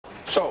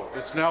So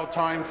it's now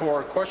time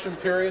for a question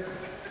period.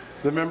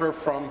 The member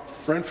from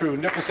Renfrew,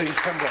 Nicholson,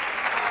 Pembroke.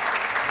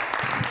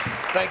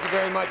 Thank you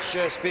very much,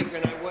 Speaker,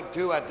 and I would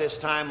too at this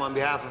time, on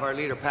behalf of our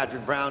leader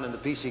Patrick Brown and the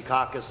PC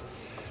caucus,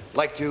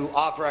 like to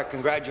offer our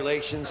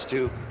congratulations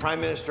to Prime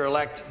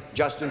Minister-elect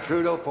Justin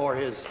Trudeau for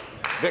his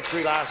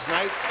victory last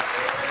night.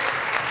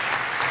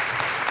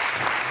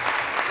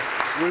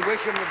 We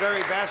wish him the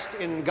very best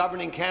in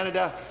governing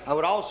Canada. I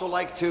would also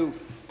like to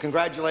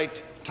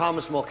congratulate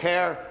Thomas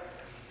Mulcair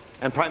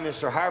and Prime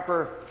Minister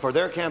Harper for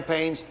their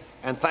campaigns,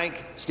 and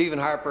thank Stephen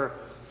Harper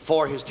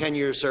for his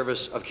 10-year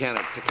service to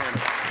Canada.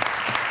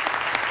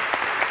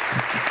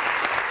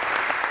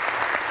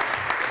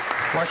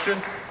 Question.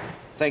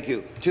 Thank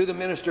you. To the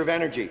Minister of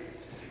Energy.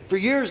 For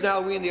years now,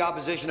 we in the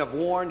opposition have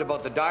warned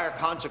about the dire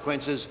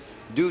consequences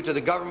due to the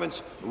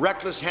government's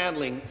reckless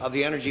handling of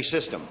the energy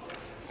system.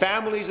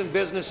 Families and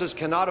businesses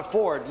cannot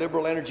afford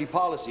Liberal energy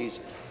policies,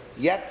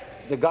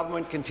 yet the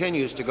government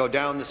continues to go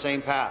down the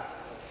same path.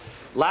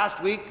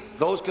 Last week,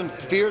 those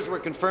fears were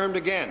confirmed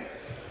again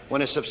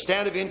when a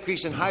substantive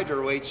increase in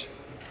hydro rates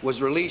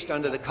was released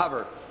under the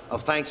cover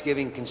of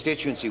Thanksgiving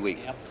constituency week.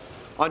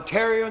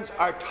 Ontarians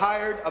are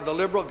tired of the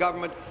Liberal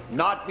government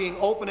not being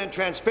open and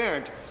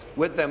transparent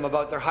with them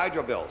about their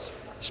hydro bills.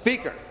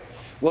 Speaker,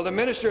 will the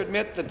minister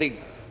admit that the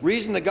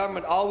reason the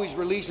government always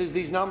releases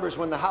these numbers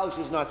when the House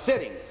is not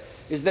sitting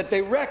is that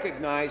they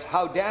recognize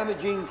how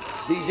damaging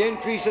these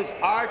increases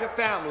are to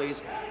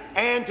families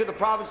and to the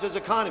province's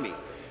economy,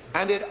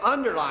 and it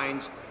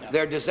underlines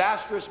their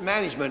disastrous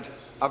management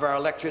of our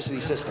electricity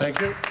system?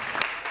 Thank you.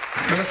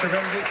 Minister of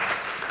Energy.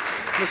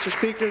 Mr.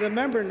 Speaker, the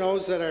member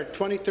knows that our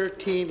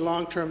 2013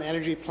 long-term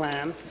energy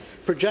plan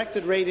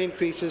projected rate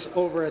increases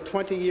over a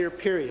 20-year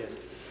period,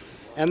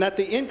 and that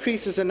the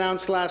increases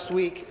announced last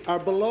week are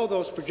below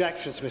those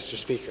projections, Mr.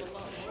 Speaker.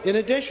 In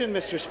addition,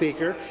 Mr.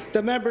 Speaker,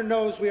 the member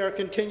knows we are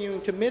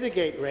continuing to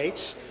mitigate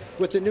rates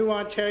with the new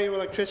Ontario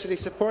Electricity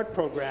Support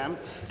Program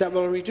that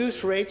will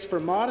reduce rates for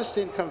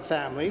modest-income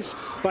families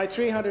by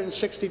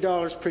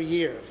 $360 per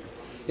year.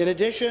 In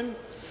addition,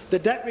 the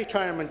debt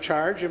retirement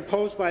charge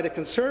imposed by the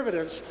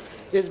Conservatives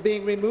is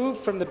being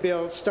removed from the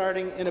bill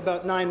starting in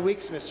about 9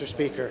 weeks, Mr.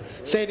 Speaker,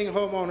 saving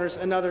homeowners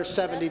another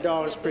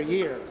 $70 per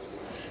year.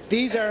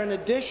 These are in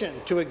addition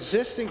to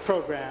existing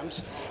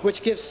programs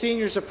which give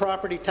seniors a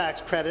property tax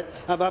credit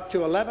of up to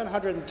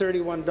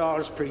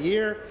 $1,131 per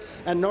year,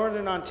 and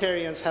Northern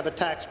Ontarians have a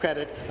tax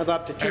credit of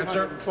up to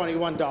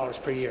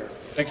 $221 per year.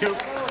 Thank you.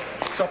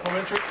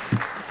 Supplementary.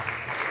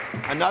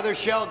 Another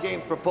shell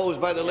game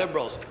proposed by the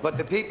Liberals, but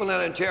the people in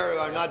Ontario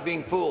are not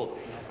being fooled.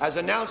 As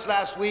announced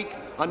last week,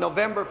 on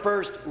November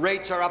 1st,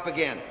 rates are up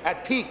again.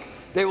 At peak,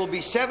 they will be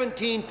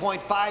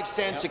 17.5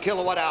 cents a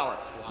kilowatt hour.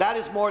 That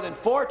is more than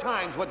 4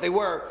 times what they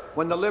were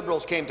when the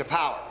Liberals came to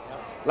power.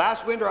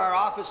 Last winter, our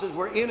offices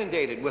were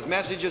inundated with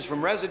messages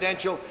from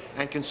residential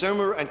and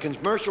consumer and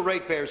commercial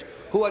ratepayers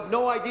who had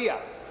no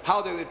idea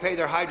how they would pay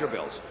their hydro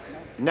bills.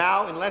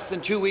 Now, in less than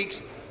 2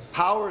 weeks,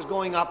 power is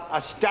going up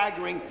a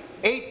staggering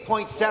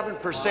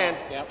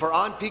 8.7% for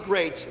on-peak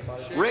rates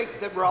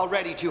that were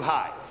already too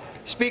high.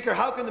 Speaker,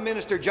 how can the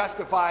minister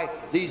justify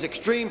these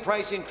extreme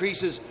price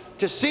increases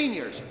to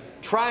seniors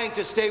trying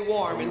to stay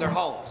warm in their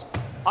homes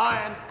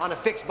and on a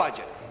fixed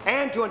budget,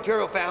 and to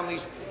Ontario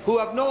families who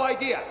have no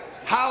idea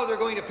how they're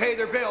going to pay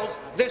their bills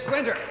this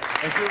winter?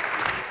 Thank you.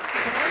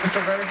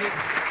 Mr. Energy.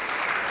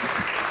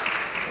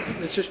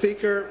 Mr.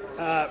 Speaker,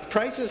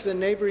 prices in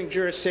neighbouring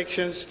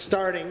jurisdictions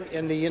starting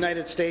in the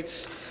United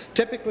States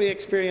typically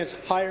experience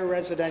higher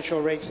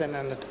residential rates than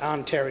in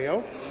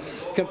Ontario.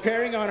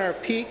 Comparing on our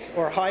peak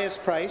or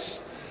highest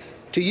price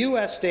to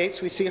U.S.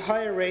 states, we see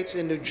higher rates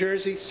in New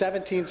Jersey,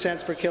 17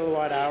 cents per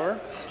kilowatt hour,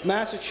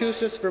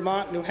 Massachusetts,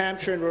 Vermont, New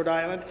Hampshire, and Rhode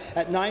Island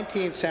at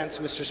 19 cents,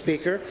 Mr.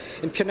 Speaker.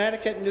 In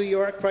Connecticut and New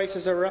York,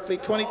 prices are roughly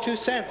 22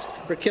 cents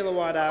per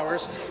kilowatt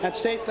hours, and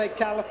states like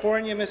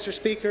California, Mr.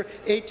 Speaker,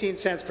 18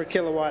 cents per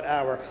kilowatt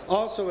hour,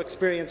 also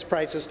experience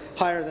prices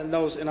higher than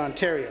those in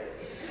Ontario.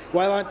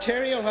 While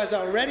Ontario has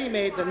already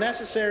made the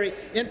necessary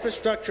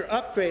infrastructure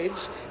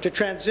upgrades to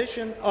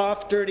transition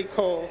off dirty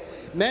coal,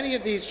 many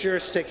of these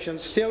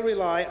jurisdictions still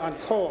rely on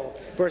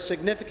coal for a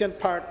significant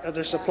part of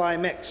their supply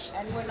mix.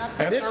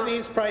 This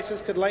means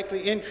prices could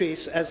likely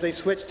increase as they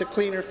switch to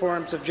cleaner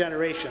forms of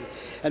generation.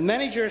 And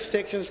many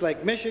jurisdictions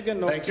like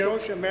Michigan, Nova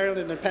Scotia,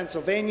 Maryland, and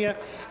Pennsylvania.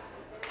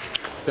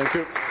 Thank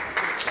you.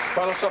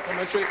 Final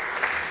supplementary.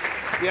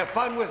 You have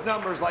fun with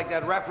numbers like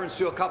that reference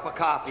to a cup of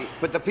coffee,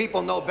 but the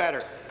people know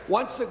better.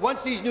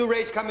 Once these new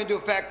rates come into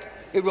effect,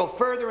 it will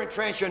further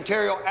entrench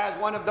Ontario as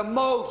one of the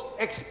most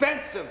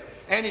expensive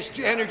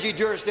energy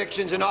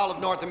jurisdictions in all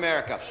of North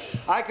America.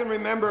 I can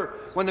remember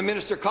when the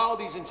minister called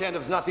these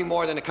incentives nothing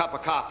more than a cup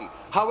of coffee.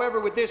 However,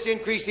 with this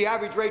increase, the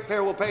average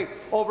ratepayer will pay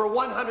over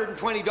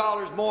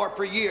 $120 more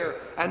per year,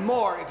 and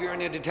more if you're in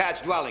a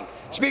detached dwelling.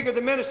 Speaker,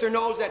 the minister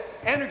knows that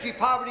energy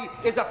poverty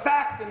is a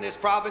fact in this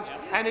province,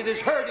 and it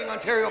is hurting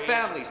Ontario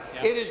families.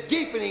 It is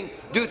deepening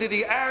due to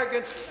the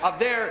arrogance of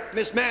their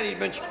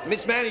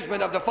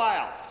mismanagement of the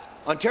file.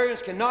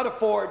 Ontarians cannot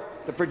afford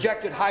the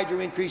projected hydro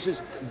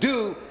increases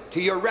due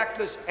to your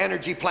reckless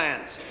energy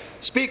plans.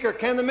 Speaker,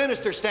 can the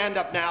minister stand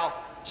up now,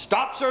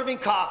 stop serving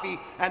coffee,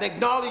 and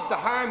acknowledge the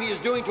harm he is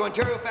doing to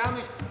Ontario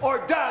families,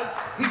 or does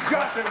he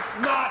just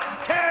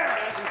not care?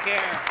 He doesn't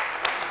care.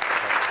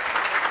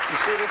 You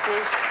seated,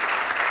 please.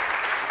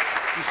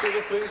 You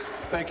seated, please.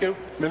 Thank you.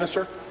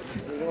 Minister.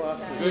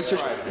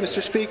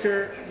 Mr.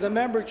 Speaker, the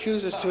member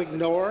chooses to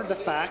ignore the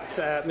fact,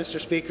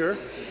 Mr. Speaker,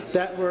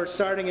 that we're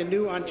starting a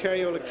new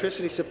Ontario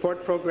electricity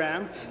support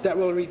program that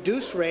will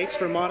reduce rates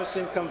for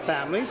modest-income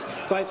families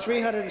by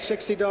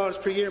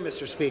 $360 per year,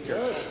 Mr.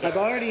 Speaker. I've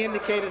already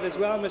indicated as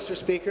well, Mr.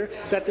 Speaker,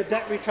 that the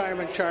debt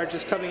retirement charge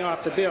is coming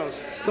off the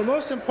bills. But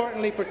most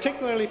importantly,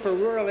 particularly for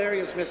rural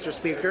areas, Mr.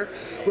 Speaker,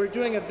 we're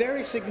doing a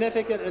very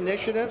significant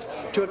initiative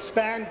to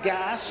expand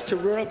gas to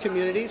rural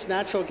communities,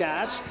 natural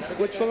gas,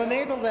 which will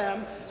enable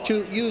them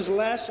to use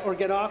less or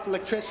get off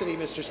electricity,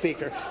 Mr.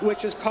 Speaker,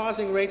 which is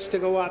causing rates to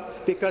go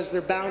up because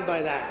they're bound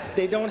by that.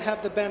 They don't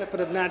have the benefit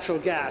of natural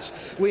gas.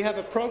 We have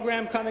a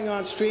program coming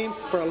on stream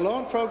for a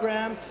loan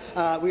program.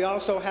 We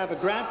also have a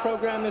grant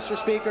program, Mr.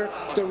 Speaker.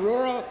 The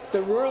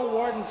rural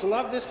wardens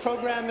love this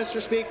program,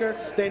 Mr. Speaker.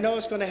 They know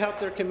it's going to help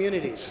their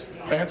communities.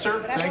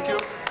 Answer. Thank you.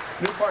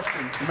 New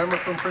question. The member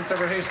from Prince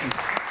Edward Hastings.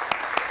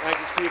 Thank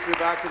you, Speaker.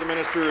 Back to the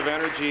Minister of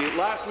Energy.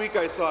 Last week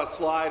I saw a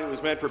slide. It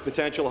was meant for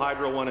potential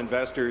Hydro One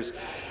investors.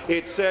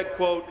 It said,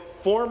 quote,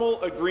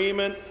 formal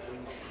agreement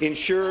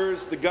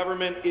ensures the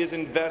government is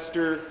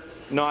investor,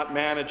 not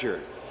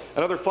manager.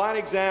 Another fine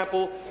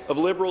example of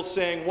Liberals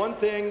saying one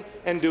thing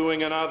and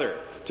doing another.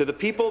 To the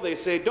people, they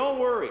say, don't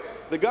worry,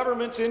 the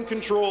government's in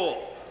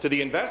control. To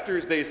the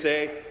investors, they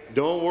say,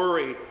 don't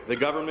worry, the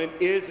government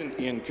isn't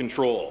in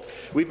control.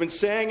 We've been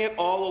saying it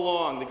all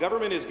along. The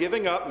government is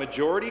giving up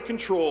majority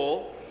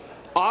control.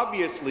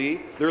 Obviously,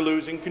 they're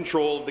losing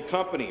control of the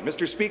company.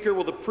 Mr. Speaker,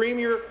 will the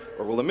Premier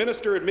or will the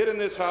Minister admit in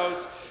this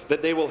House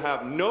that they will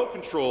have no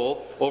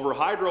control over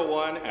Hydro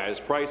One as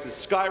prices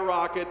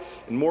skyrocket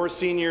and more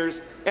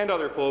seniors and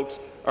other folks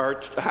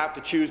have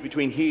to choose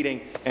between heating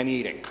and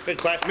eating? Good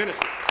question.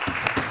 Minister.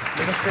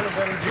 Minister of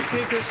Energy.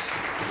 Speaker,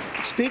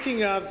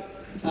 speaking of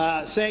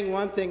saying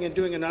one thing and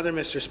doing another,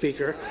 Mr.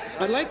 Speaker,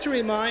 I'd like to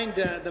remind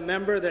the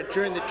member that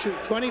during the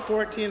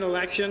 2014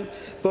 election,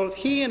 both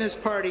he and his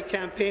party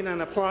campaigned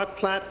on a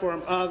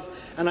platform of,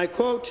 and I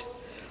quote,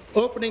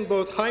 opening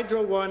both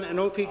Hydro One and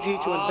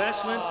OPG to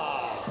investment.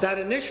 That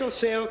initial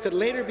sale could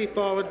later be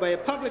followed by a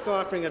public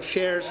offering of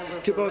shares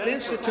to both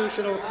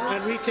institutional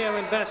and retail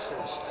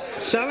investors.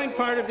 Selling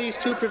part of these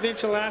two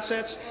provincial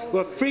assets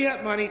will free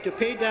up money to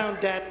pay down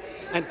debt,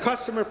 and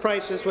customer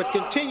prices would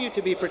continue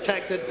to be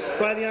protected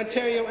by the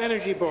Ontario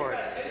Energy Board.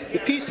 The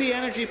PC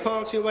Energy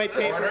Policy White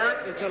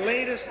Paper is the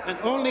latest and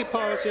only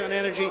policy on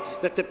energy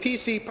that the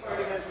PC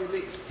party has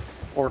released.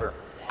 Order.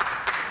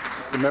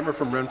 The member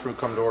from Renfrew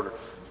come to order.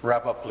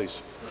 Wrap up,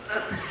 please.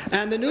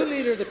 And the new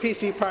leader of the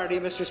PC party,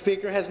 Mr.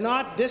 Speaker, has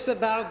not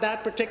disavowed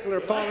that particular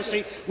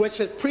policy which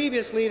the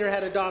previous leader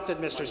had adopted,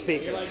 Mr.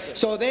 Speaker.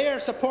 So they are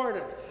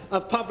supportive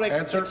of public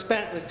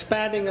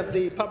expanding of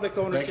the public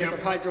ownership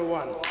of Hydro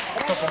One.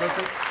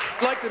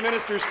 I'd like the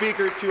Minister,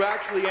 Speaker, to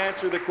actually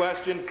answer the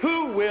question,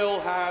 who will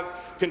have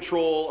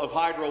control of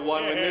Hydro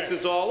One when this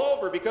is all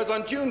over? Because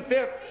on June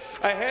 5th,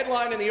 a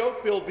headline in the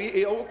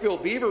Oakville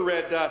Beaver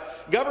read,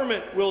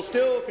 government will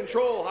still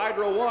control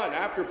Hydro One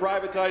after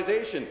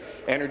privatization,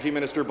 Energy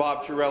Minister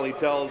Bob Chiarelli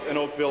tells an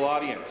Oakville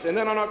audience. And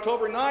then on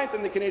October 9th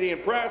in the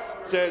Canadian Press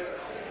says,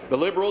 the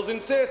Liberals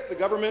insist the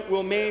government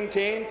will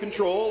maintain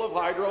control of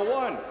Hydro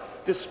One.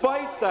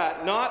 Despite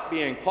that not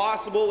being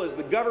possible, as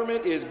the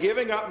government is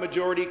giving up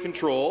majority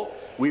control,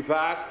 we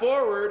fast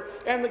forward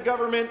and the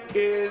government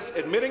is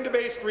admitting to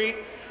Bay Street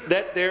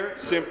that they're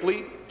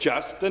simply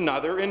just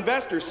another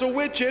investor. So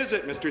which is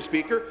it, Mr.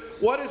 Speaker?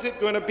 What is it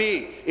going to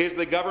be? Is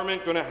the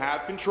government going to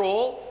have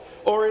control,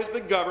 or is the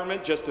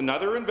government just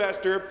another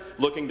investor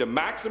looking to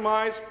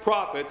maximize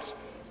profits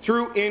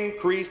through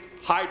increased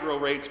hydro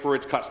rates for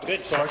its customers?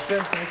 Good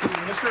question. Thank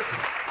you, Minister.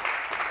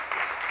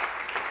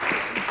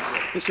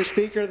 Mr.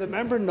 Speaker, the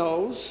member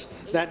knows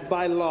that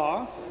by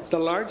law, the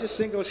largest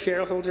single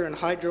shareholder in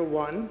Hydro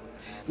One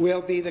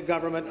will be the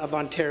Government of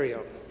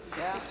Ontario.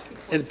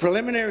 In the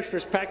preliminary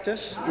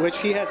prospectus, which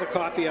he has a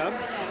copy of,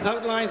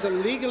 outlines a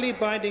legally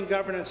binding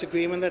governance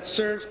agreement that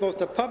serves both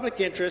the public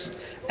interest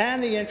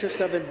and the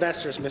interest of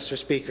investors, Mr.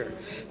 Speaker.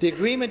 The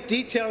agreement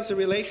details the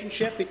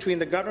relationship between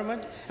the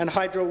government and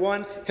Hydro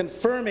One,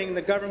 confirming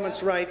the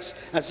government's rights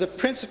as the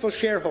principal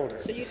shareholder,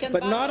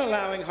 but not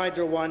allowing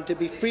Hydro One to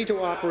be free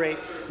to operate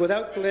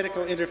without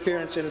political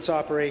interference in its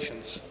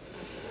operations.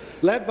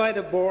 Led by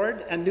the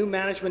board and new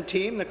management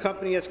team, the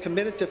company is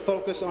committed to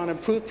focus on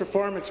improved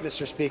performance,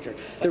 Mr. Speaker.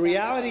 The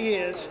reality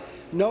is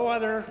no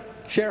other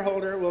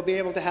shareholder will be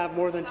able to have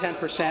more than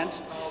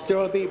 10%. There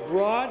will be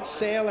broad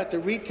sale at the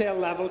retail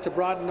level to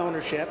broaden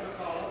ownership.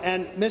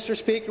 And, Mr.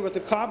 Speaker, with the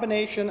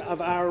combination of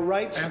our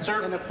rights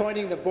in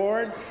appointing the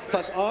board,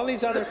 plus all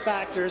these other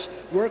factors,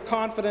 we're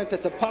confident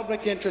that the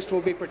public interest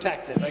will be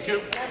protected. Thank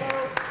you.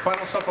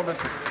 Final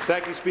supplementary.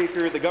 Thank you,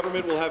 Speaker. The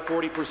government will have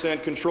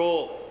 40%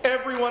 control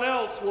Everyone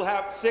else will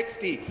have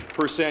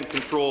 60%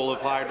 control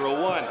of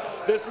Hydro One.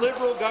 This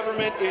Liberal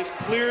government is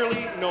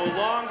clearly no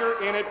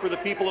longer in it for the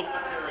people of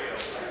Ontario.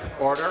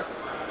 Order.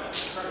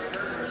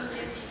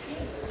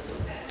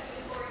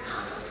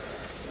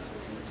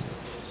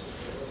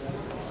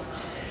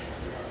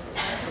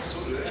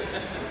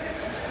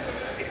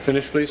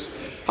 Finish, please.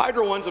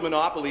 Hydro One's a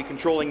monopoly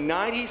controlling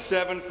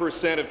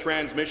 97% of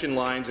transmission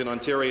lines in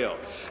Ontario.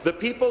 The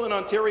people in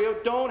Ontario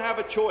don't have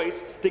a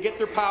choice to get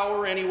their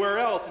power anywhere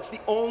else. It's the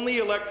only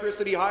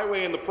electricity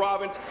highway in the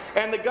province,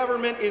 and the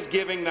government is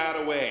giving that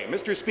away.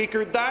 Mr.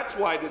 Speaker, that's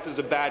why this is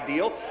a bad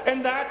deal,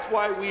 and that's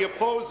why we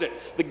oppose it.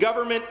 The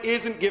government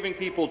isn't giving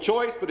people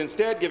choice, but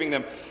instead giving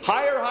them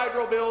higher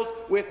hydro bills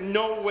with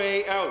no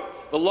way out.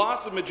 The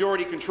loss of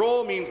majority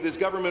control means this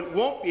government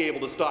won't be able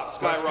to stop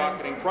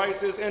skyrocketing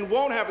prices and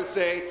won't have a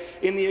say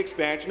in the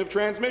expansion of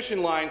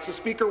transmission lines. So,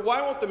 Speaker,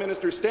 why won't the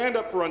minister stand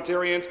up for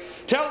Ontarians,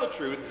 tell the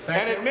truth,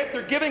 and admit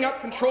they're giving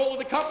up control of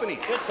the company?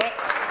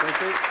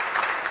 Thank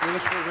you.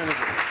 Minister of Energy.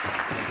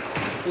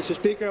 Mr.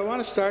 Speaker, I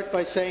want to start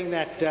by saying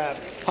that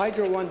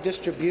Hydro One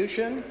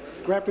distribution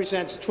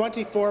represents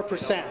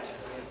 24%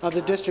 of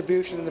the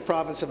distribution in the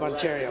province of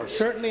Ontario.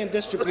 Certainly in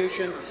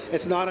distribution,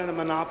 it's not in a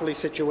monopoly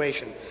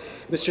situation.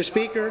 Mr.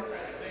 Speaker,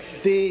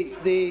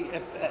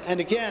 and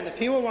again, if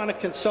he will want to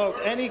consult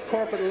any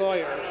corporate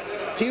lawyer,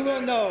 he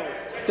will know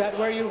that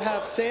where you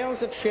have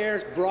sales of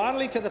shares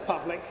broadly to the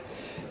public,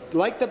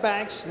 like the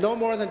banks, no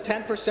more than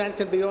 10%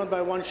 can be owned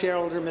by one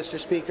shareholder, Mr.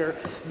 Speaker,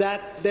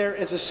 that there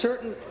is a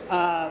certain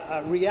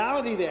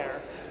reality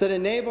there that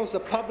enables the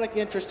public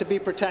interest to be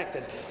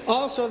protected.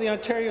 Also, the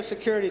Ontario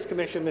Securities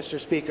Commission, Mr.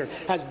 Speaker,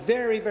 has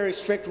very, very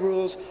strict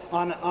rules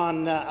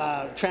on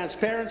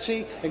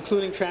transparency,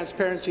 including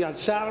transparency on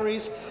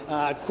salaries,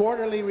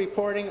 quarterly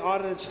reporting,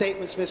 audited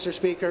statements, Mr.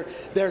 Speaker.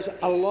 There's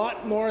a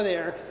lot more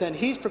there than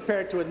he's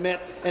prepared to admit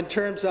in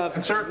terms of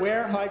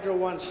where Hydro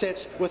One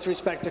sits with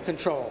respect to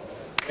control.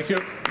 Thank you.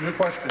 New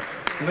question.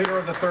 Leader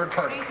of the third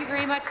party. Thank you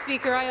very much,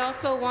 Speaker. I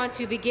also want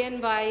to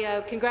begin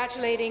by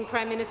congratulating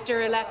Prime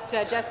Minister-elect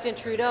Justin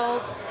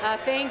Trudeau,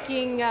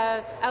 thanking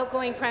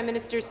outgoing Prime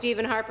Minister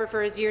Stephen Harper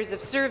for his years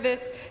of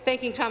service,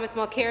 thanking Thomas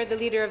Mulcair, the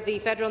leader of the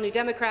federal New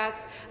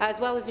Democrats,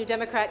 as well as New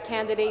Democrat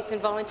candidates and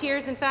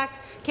volunteers. In fact,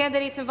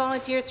 candidates and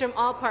volunteers from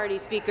all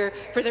parties, Speaker,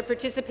 for their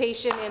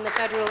participation in the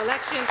federal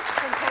election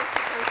from coast to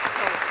coast to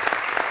coast.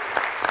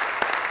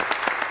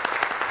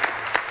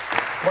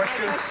 My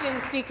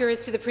question, Speaker,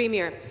 is to the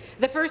Premier.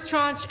 The first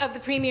tranche of the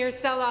Premier's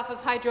sell-off of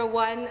Hydro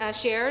One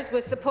shares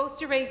was supposed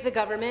to raise the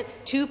government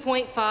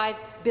 $2.5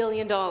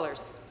 billion.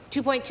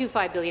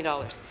 $2.25 billion.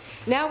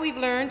 Now we've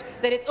learned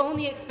that it's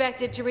only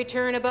expected to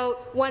return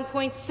about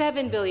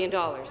 $1.7 billion.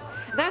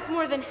 That's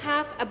more than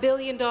 $500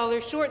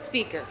 million short,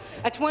 Speaker,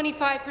 a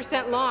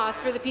 25%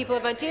 loss for the people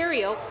of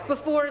Ontario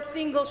before a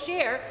single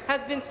share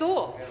has been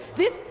sold.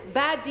 This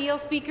bad deal,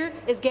 Speaker,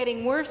 is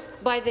getting worse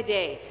by the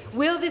day.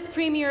 Will this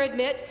Premier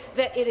admit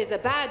that it is a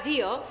bad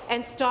deal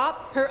and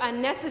stop her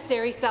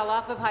unnecessary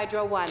sell-off of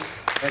Hydro One?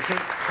 Thank you.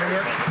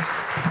 Premier.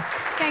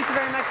 Thank you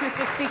very much,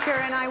 Mr. Speaker,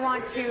 and I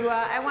want to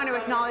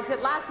acknowledge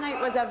that last night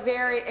was a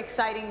very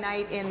exciting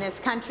night in this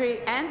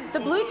country, and the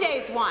Blue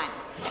Jays won.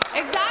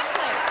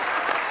 Exactly.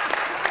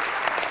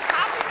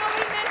 How could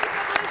nobody mention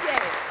the Blue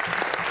Jays?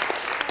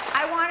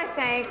 I want to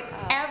thank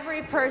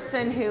every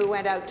person who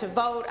went out to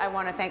vote. I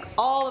want to thank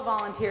all the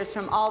volunteers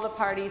from all the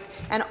parties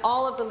and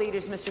all of the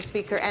leaders, Mr.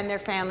 Speaker, and their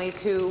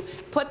families who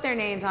put their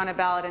names on a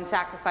ballot and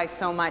sacrificed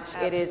so much.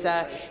 It is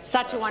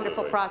such a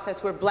wonderful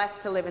process. We're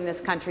blessed to live in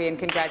this country, and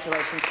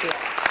congratulations to you.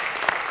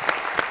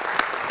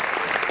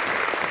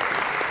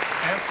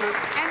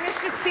 And,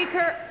 Mr.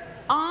 Speaker,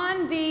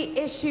 on the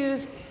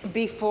issues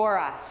before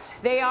us,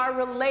 they are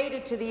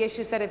related to the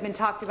issues that have been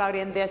talked about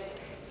in this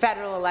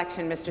federal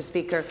election, Mr.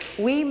 Speaker.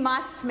 We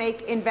must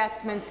make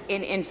investments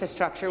in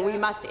infrastructure. We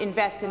must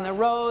invest in the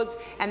roads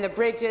and the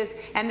bridges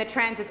and the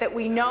transit that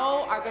we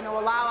know are going to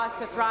allow us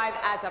to thrive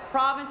as a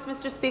province,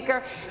 Mr.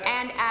 Speaker,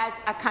 and as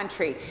a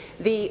country.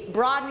 The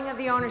broadening of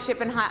the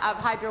ownership of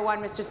Hydro One,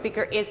 Mr.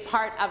 Speaker, is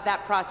part of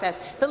that process.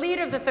 The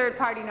leader of the third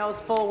party knows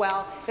full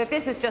well that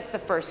this is just the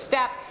first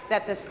step,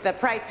 that the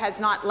price has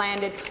not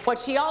landed. What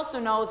she also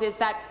knows is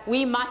that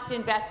we must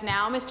invest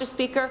now, Mr.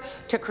 Speaker,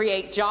 to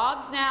create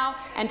jobs now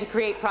and to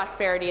create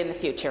prosperity in the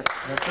future.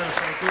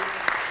 Thank you.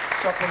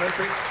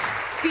 Supplementary.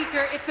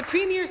 Speaker, if the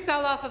Premier's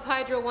sell-off of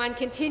Hydro One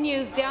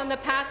continues down the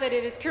path that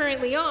it is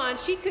currently on,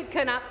 she could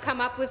come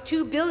up with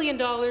 $2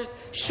 billion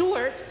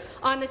short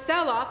on the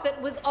sell-off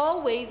that was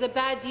always a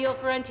bad deal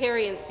for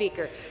Ontarians,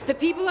 Speaker. The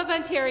people of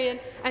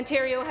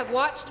Ontario have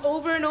watched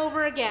over and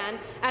over again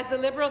as the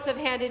Liberals have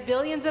handed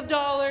billions of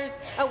dollars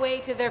away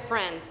to their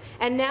friends.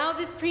 And now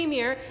this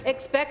Premier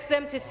expects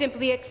them to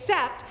simply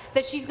accept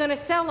that she's going to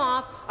sell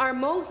off our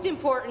most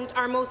important,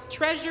 our most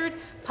treasured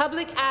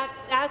public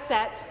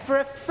asset for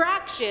a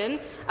fraction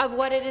of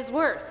what it is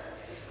worth.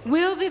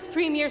 Will this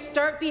Premier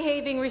start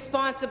behaving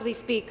responsibly,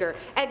 Speaker,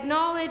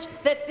 acknowledge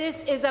that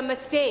this is a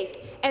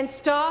mistake, and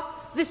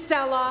stop the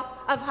sell-off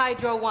of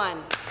Hydro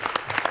One?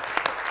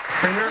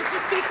 Premier. Mr.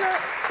 Speaker,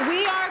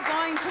 We are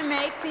going to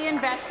make the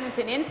investments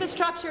in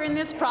infrastructure in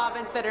this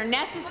province that are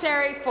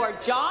necessary for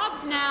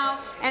jobs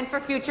now and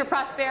for future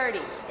prosperity.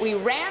 We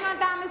ran on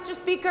that, Mr.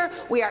 Speaker.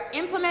 We are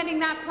implementing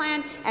that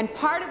plan, and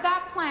part of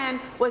that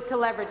plan was to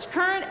leverage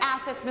current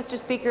assets, Mr.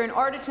 Speaker, in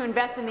order to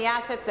invest in the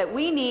assets that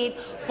we need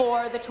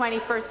for the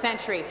 21st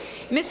century.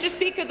 Mr.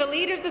 Speaker, the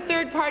leader of the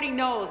third party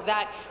knows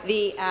that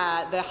the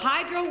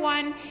Hydro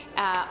One,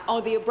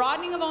 the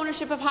broadening of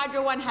ownership of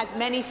Hydro One has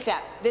many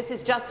steps. This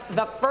is just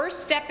the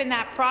first step in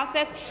that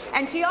process.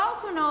 And she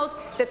also knows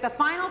that the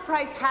final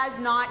price has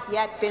not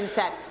yet been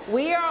set.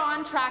 We are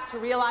on track to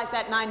realize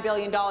that $9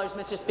 billion,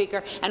 Mr.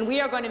 Speaker, and we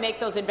are going to make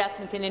those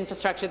investments in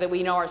infrastructure that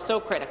we know are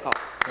so critical.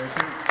 Thank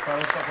you.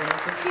 Final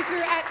supplementary.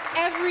 Speaker, at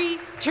every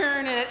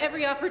turn and at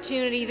every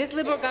opportunity, this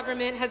Liberal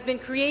government has been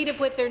creative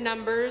with their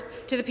numbers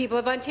to the people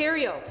of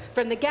Ontario,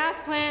 from the gas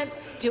plants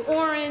to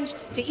Orange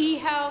to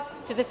eHealth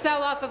to the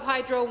sell-off of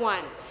Hydro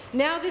One.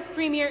 Now this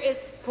Premier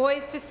is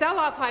poised to sell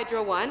off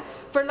Hydro One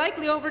for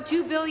likely over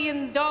 $2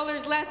 billion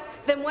less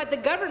than what the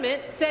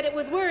government said it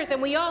was worth.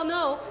 And we all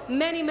know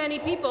many, many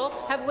people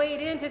have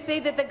weighed in to say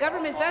that the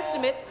government's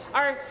estimates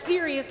are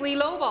seriously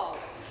lowballed.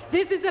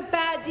 This is a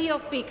bad deal,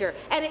 Speaker,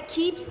 and it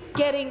keeps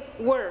getting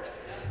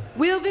worse.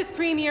 Will this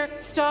Premier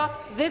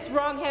stop this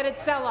wrong-headed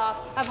sell-off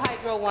of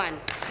Hydro One?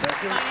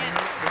 Thank you.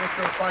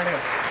 Minister of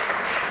Finance.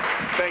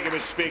 Thank you,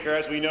 Mr. Speaker.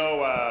 As we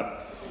know,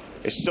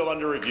 it's still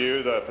under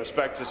review. The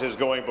prospectus is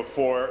going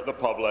before the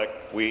public.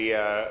 We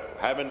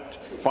haven't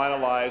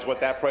finalized what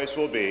that price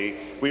will be.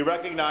 We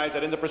recognize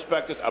that in the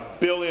prospectus, $1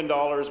 billion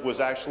was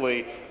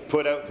actually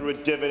put out through a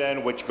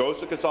dividend, which goes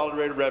to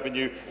consolidated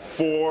revenue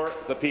for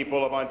the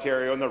people of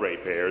Ontario and the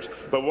ratepayers.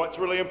 But what's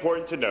really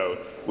important to note,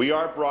 we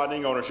are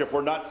broadening ownership.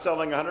 We're not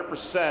selling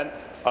 100%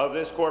 of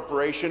this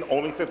corporation,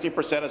 only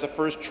 50% as a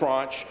first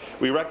tranche.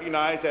 We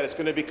recognize that it's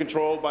going to be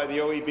controlled by the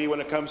OEB when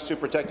it comes to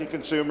protecting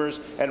consumers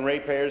and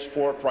ratepayers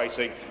for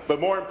pricing. But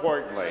more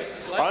importantly,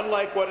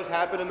 unlike what has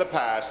happened in the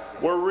past,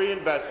 we're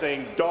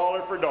reinvesting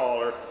dollar for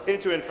dollar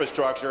into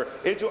infrastructure,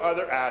 into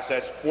other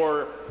assets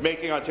for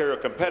making Ontario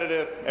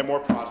competitive and more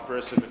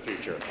prosperous in the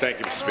future. Thank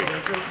you, Mr.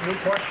 Speaker. Thank you. New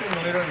question,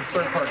 the Leader of the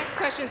Third Party. Next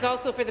question is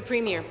also for the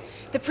Premier.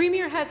 The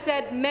Premier has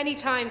said many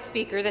times,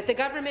 Speaker, that the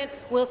government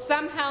will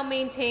somehow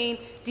maintain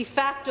de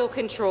facto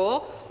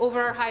control over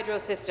our hydro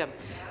system.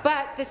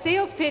 But the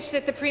sales pitch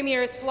that the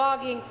Premier is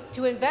flogging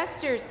to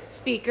investors,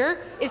 Speaker,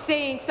 is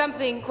saying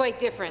something quite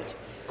different.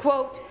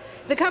 Quote,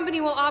 the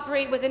company will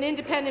operate with an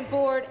independent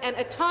board and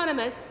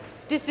autonomous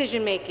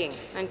decision-making,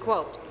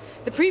 unquote.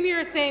 The Premier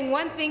is saying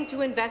one thing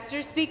to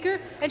investors, Speaker,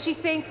 and she's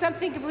saying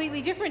something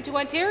completely different to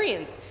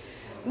Ontarians.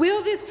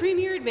 Will this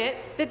Premier admit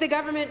that the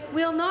government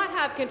will not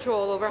have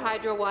control over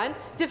Hydro One,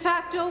 de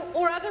facto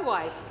or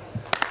otherwise?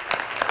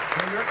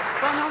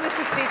 Well, no,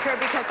 Mr. Speaker,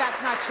 because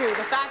that's not true.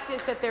 The fact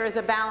is that there is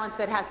a balance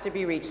that has to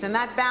be reached, and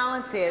that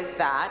balance is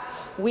that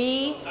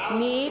we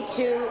need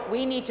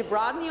to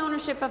broaden the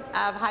ownership of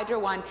Hydro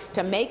One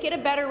to make it a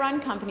better-run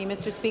company,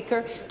 Mr.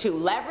 Speaker, to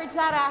leverage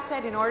that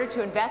asset in order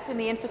to invest in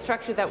the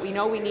infrastructure that we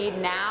know we need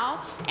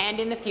now and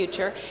in the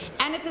future.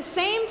 And at the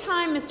same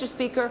time, Mr.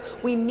 Speaker,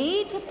 we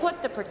need to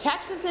put the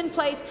protections in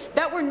place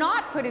that were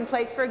not put in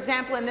place, for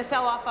example, in the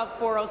sell-off of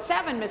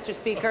 407, Mr.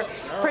 Speaker,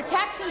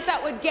 protections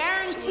that would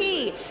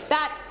guarantee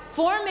that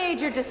for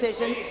major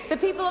decisions, the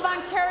people of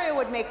Ontario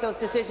would make those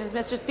decisions,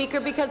 Mr. Speaker,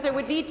 because there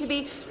would need to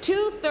be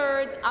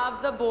 2/3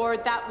 of the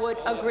board that would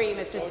agree,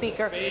 Mr.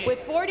 Speaker.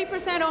 With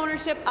 40%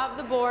 ownership of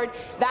the board,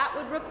 that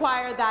would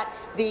require that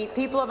the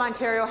people of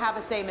Ontario have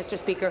a say, Mr.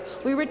 Speaker.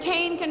 We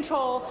retain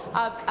control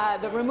of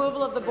the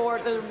removal of the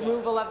board, the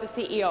removal of the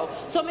CEO.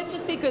 So, Mr.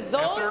 Speaker,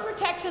 those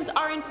protections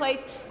are in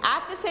place.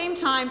 At the same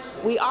time,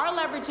 we are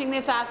leveraging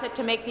this asset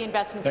to make the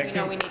investments we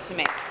know we need to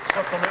make.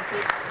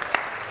 Supplementary.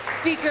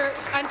 Speaker,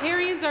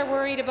 Ontarians are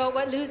worried about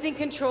what losing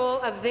control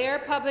of their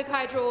public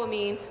hydro will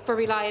mean for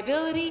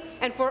reliability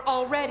and for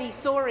already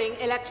soaring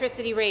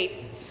electricity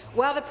rates.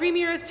 While the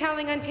Premier is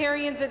telling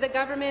Ontarians that the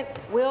government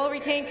will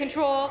retain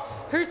control,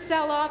 her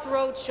sell-off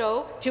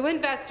roadshow to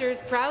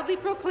investors proudly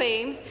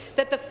proclaims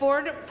that the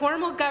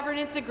formal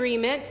governance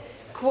agreement,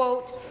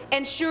 quote,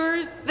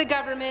 ensures the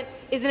government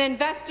is an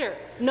investor,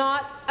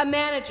 not a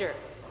manager,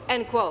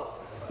 end quote.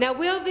 Now,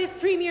 will this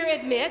Premier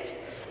admit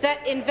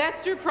that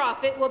investor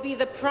profit will be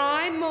the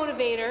prime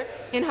motivator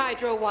in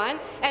Hydro One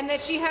and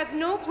that she has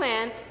no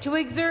plan to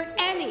exert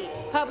any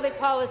public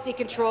policy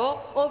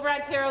control over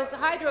Ontario's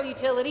hydro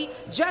utility,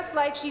 just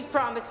like she's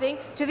promising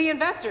to the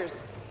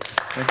investors?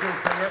 Thank you,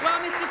 Premier. Well,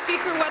 Mr.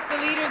 Speaker, what the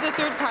Leader of the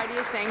Third Party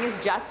is saying is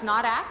just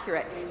not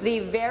accurate. The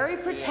very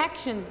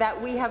protections that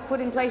we have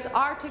put in place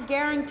are to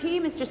guarantee,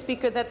 Mr.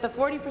 Speaker, that the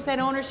 40%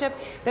 ownership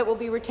that will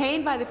be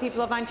retained by the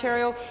people of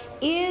Ontario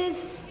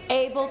is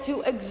able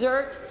to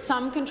exert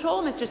some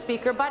control, Mr.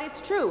 Speaker, but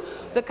it's true.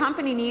 The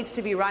company needs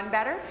to be run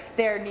better,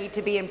 there need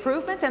to be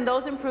improvements, and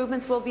those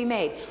improvements will be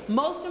made.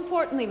 Most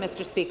importantly,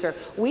 Mr. Speaker,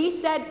 we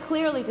said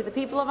clearly to the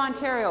people of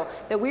Ontario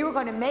that we were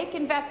going to make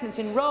investments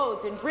in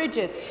roads, in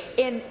bridges,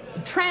 in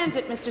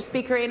transit, Mr.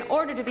 Speaker, in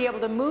order to be able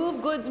to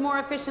move goods more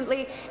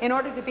efficiently, in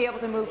order to be able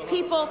to move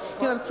people,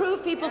 to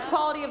improve people's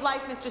quality of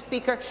life, Mr.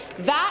 Speaker.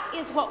 That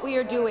is what we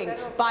are doing.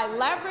 By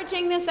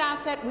leveraging this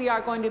asset, we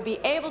are going to be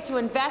able to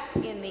invest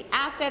in the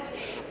assets,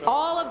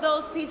 all of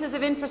those pieces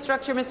of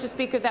infrastructure, Mr.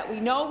 Speaker, that we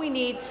know we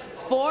need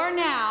for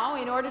now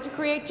in order to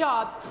create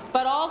jobs,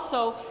 but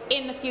also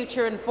in the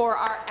future and for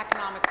our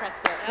economic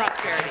prosperity.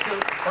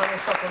 Final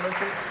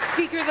supplementary.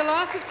 Speaker, the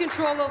loss of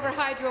control over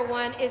Hydro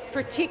One is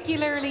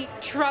particularly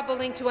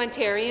troubling to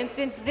Ontarians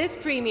since this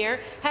Premier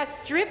has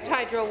stripped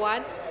Hydro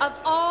One of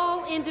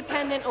all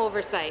independent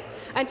oversight.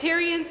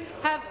 Ontarians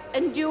have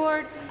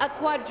endured a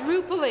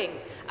quadrupling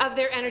of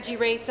their energy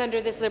rates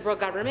under this Liberal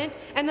government,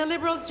 and the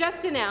Liberals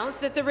just announced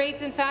that the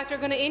rates, in fact, are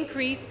going to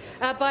increase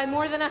by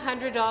more than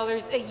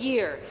 $100 a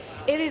year.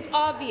 It is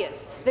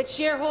obvious that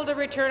shareholder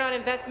return on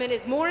investment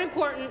is more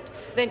important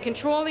than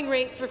controlling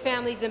rates for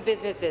families and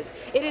businesses.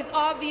 It is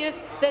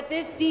obvious that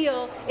this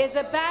deal is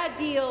a bad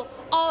deal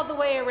all the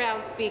way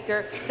around,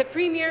 Speaker. The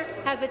Premier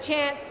has a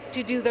chance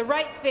to do the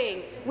right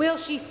thing. Will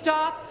she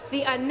stop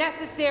the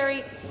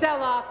unnecessary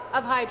sell-off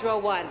of Hydro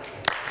One?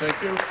 Thank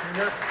you.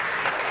 Premier.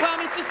 Well,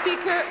 Mr.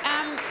 Speaker,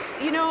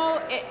 you know,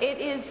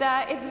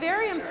 it's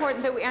very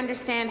important that we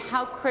understand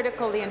how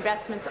critical the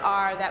investments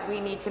are that we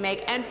need to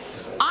make. And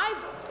I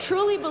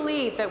truly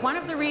believe that one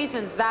of the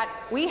reasons that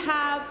we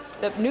have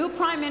the new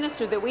Prime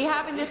Minister that we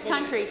have in this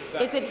country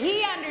is that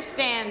he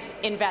understands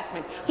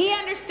investment. He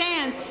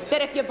understands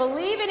that if you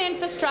believe in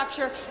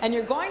infrastructure and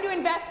you're going to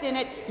invest in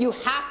it, you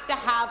have to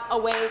have a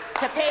way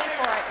to pay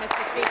for it,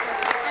 Mr. Speaker.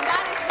 And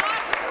that is not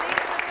what the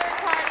leader of the third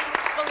party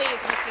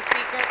believes, Mr.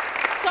 Speaker.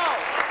 So,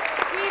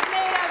 we've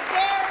made a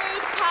very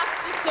tough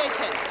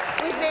decision.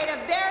 We've made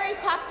a very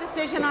tough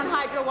decision on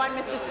Hydro One,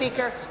 Mr.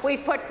 Speaker.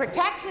 We've put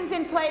protections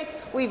in place.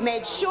 We've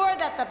made sure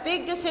that the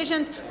big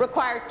decisions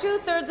require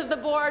 2/3 of the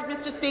board,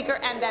 Mr. Speaker,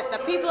 and that the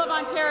people of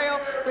Ontario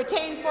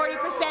retain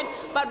 40%.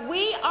 But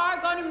we are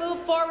going to move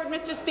forward,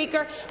 Mr.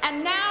 Speaker,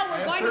 and now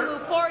we're going to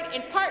move forward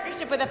in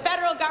partnership with a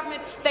federal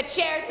government that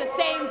shares the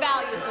same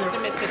value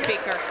system, Mr.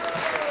 Speaker.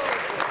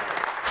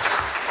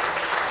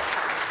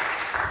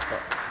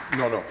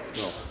 No.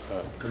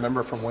 The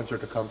member from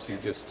Windsor-Tecumseh,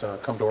 just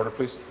come to order,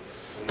 please.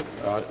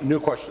 New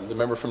question. The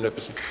member from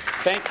Nipissing.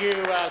 Thank you,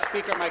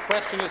 Speaker. My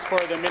question is for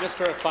the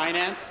Minister of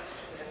Finance.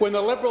 When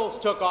the Liberals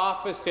took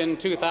office in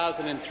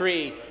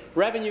 2003,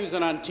 revenues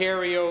in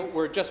Ontario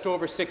were just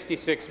over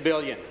 $66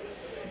 billion.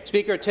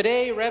 Speaker,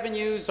 today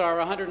revenues are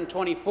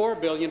 $124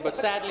 billion, but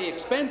sadly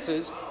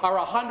expenses are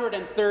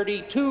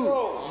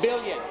 $132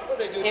 billion.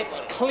 It's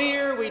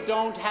clear we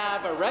don't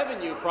have a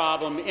revenue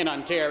problem in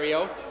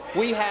Ontario.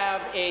 We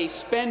have a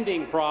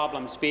spending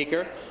problem,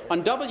 Speaker.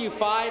 On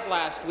W5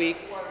 last week,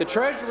 the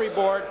Treasury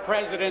Board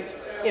President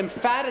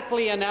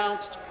emphatically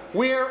announced,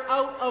 "We're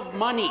out of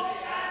money."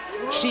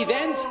 She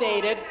then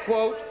stated,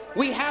 quote,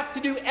 "We have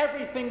to do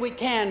everything we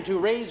can to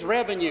raise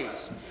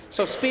revenues."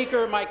 So,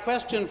 Speaker, my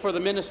question for the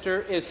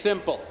minister is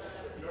simple.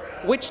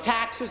 Which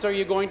taxes are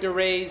you going to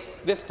raise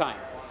this time?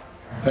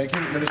 Thank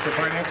you. Minister of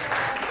Finance.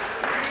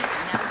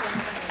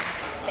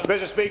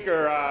 Mr.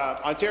 Speaker,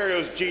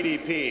 Ontario's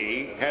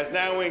GDP has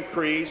now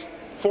increased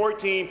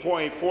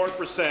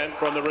 14.4%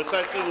 from the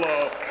recession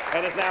low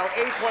and is now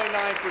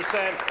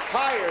 8.9%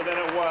 higher than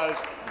it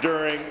was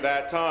during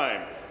that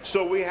time.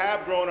 So we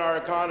have grown our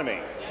economy,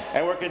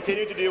 and we're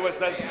continuing to do what's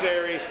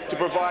necessary to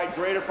provide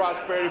greater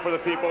prosperity for the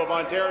people of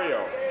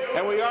Ontario.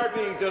 And we are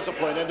being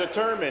disciplined and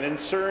determined,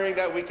 ensuring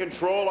that we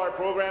control our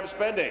program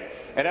spending.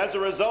 And as a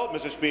result,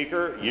 Mr.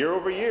 Speaker, year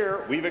over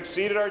year, we've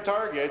exceeded our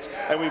targets,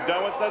 and we've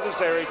done what's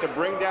necessary to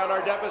bring down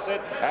our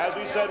deficit, as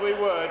we said we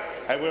would,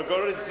 and we'll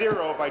go to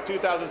zero by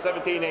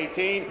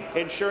 2017-18,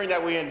 ensuring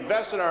that we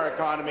invest in our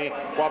economy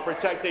while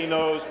protecting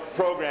those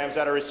programs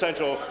that are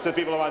essential to the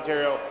people of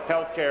Ontario: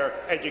 health care,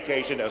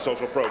 education, and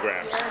social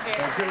programs.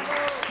 Thank you.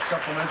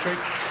 Supplementary.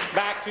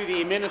 Back to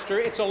the minister.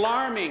 It's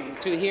alarming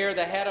to hear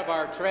the head of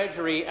our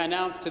Treasury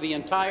announce to the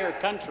entire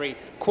country,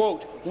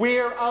 quote,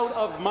 "We're out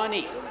of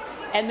money."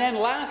 And then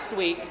last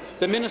week,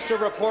 the minister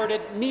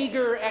reported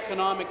meagre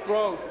economic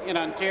growth in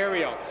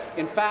Ontario.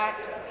 In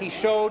fact, he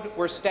showed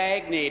we're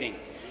stagnating.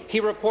 He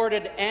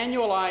reported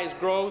annualized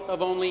growth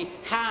of only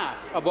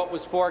half of what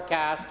was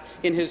forecast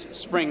in his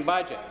spring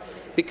budget.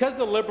 Because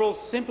the Liberals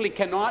simply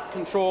cannot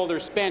control their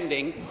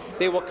spending,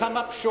 they will come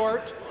up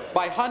short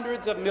by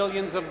hundreds of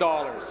millions of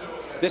dollars.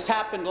 This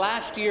happened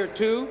last year,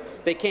 too.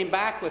 They came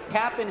back with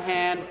cap in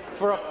hand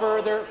for a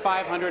further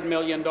 $500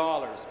 million.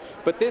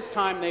 But this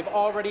time, they've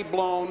already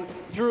blown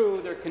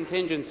through their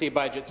contingency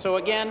budget. So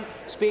again,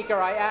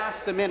 Speaker, I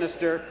ask the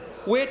minister,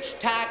 which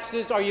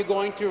taxes are you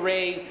going to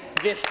raise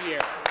this year?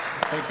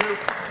 Thank you.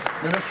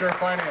 Minister of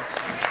Finance.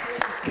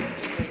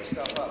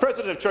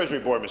 President of Treasury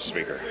Board, Mr.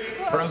 Speaker.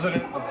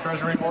 President of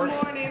Treasury Board.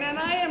 Good morning, and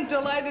I am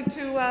delighted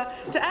to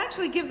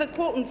actually give the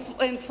quote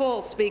in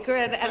full, Speaker,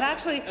 and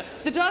actually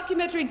the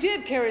documentary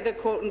did carry the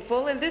quote in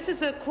full, and this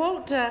is a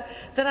quote that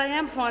I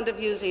am fond of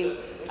using.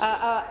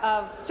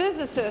 A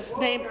physicist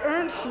named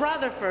Ernst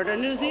Rutherford, a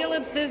New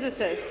Zealand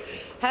physicist,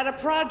 had a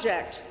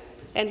project,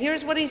 and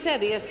here's what he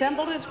said. He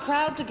assembled his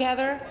crowd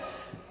together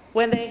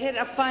when they hit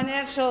a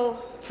financial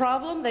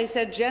problem. They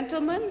said,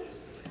 "Gentlemen,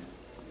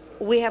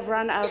 we have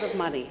run out of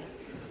money.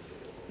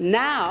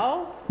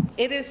 Now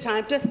it is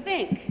time to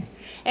think."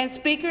 And,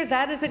 Speaker,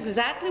 that is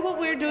exactly what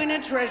we're doing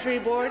in Treasury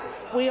Board.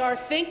 We are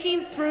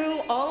thinking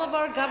through all of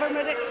our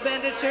government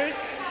expenditures.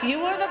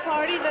 You are the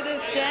party that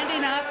is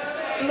standing up,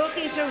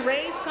 looking to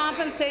raise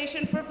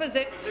compensation for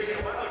physicians.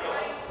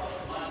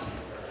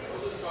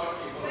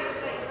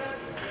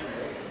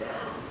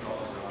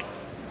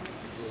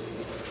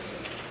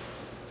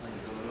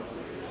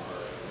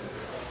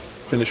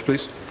 Finish,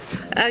 please.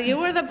 You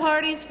were the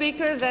party,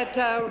 Speaker,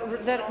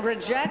 that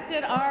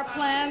rejected our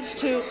plans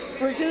to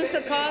reduce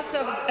the cost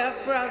of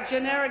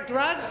generic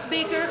drugs,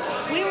 Speaker.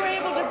 We were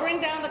able to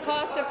bring down the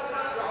cost of...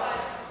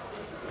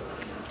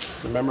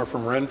 The member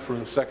from Renfrew,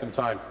 the second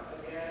time.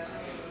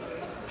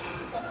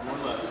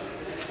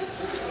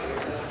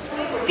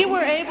 We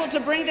were able to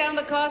bring down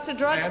the cost of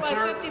drugs by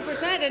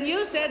 50%, and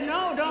you said,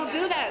 no, don't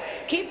do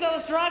that. Keep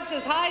those drugs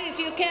as high as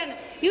you can.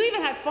 You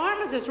even had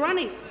pharmacists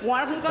running.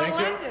 One of them got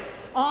elected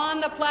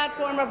on the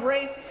platform of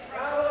race.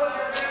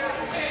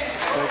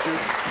 Thank you.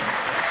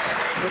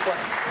 Good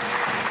question.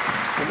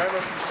 The member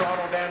from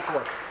Toronto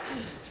Danforth.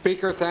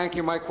 Speaker, thank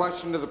you. My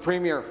question to the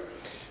Premier.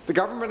 The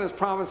government is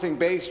promising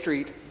Bay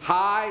Street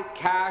high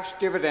cash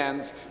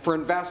dividends for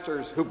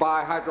investors who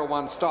buy Hydro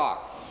One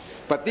stock.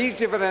 But these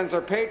dividends are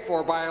paid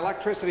for by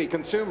electricity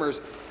consumers,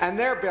 and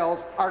their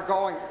bills are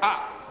going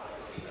up.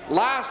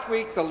 Last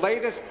week, the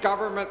latest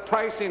government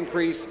price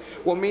increase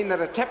will mean that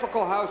a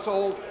typical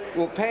household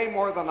will pay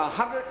more than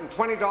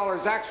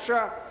 $120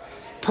 extra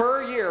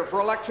per year for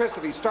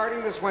electricity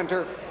starting this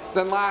winter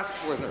than last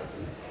winter.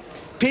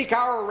 Peak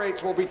hour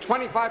rates will be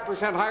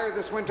 25% higher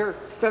this winter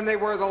than they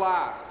were the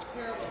last.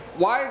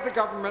 Why is the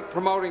government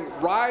promoting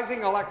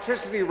rising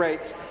electricity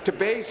rates to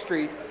Bay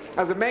Street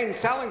as a main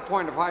selling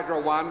point of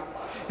Hydro One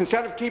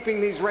instead of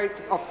keeping these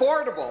rates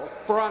affordable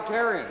for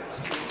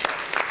Ontarians?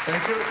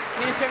 Thank you.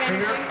 Minister of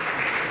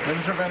Energy.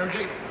 Minister of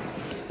Energy.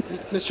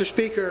 Mr.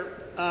 Speaker,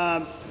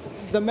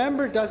 the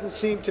member doesn't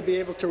seem to be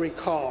able to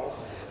recall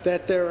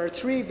that there are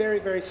three very,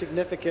 very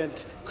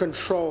significant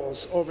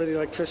controls over the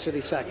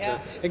electricity sector,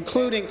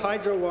 including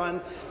Hydro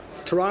One,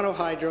 Toronto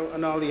Hydro,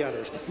 and all the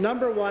others.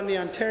 Number one, the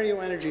Ontario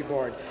Energy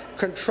Board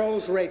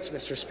controls rates,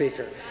 Mr.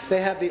 Speaker.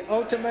 They have the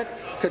ultimate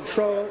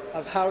control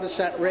of how to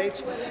set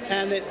rates,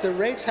 and the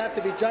rates have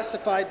to be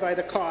justified by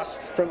the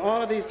cost from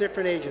all of these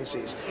different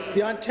agencies.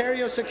 The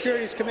Ontario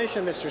Securities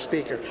Commission, Mr.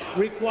 Speaker,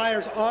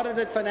 requires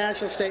audited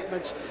financial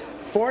statements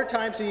 4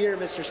 times a year,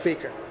 Mr.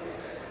 Speaker.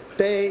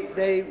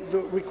 They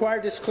require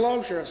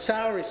disclosure of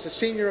salaries to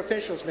senior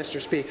officials,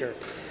 Mr. Speaker.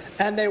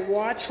 And they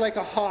watch like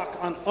a hawk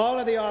on all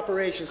of the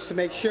operations to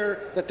make sure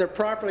that they're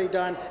properly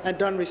done and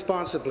done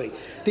responsibly.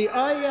 The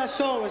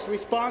IESO is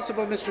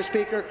responsible, Mr.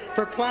 Speaker,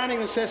 for planning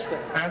the system.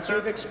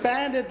 We've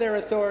expanded their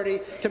authority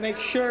to make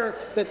sure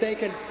that they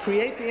can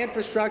create the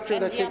infrastructure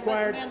that's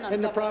required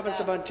in the province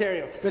of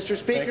Ontario. Mr.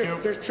 Speaker,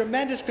 there's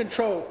tremendous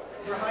control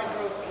for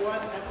Hydro One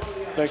and all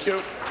the others. Thank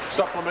you.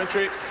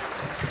 Supplementary.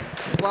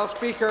 Well,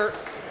 Speaker,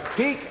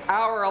 peak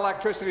hour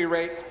electricity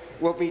rates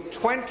will be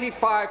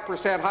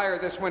 25% higher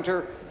this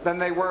winter than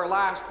they were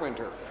last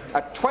winter,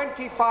 a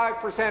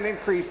 25%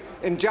 increase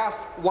in just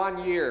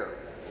 1 year.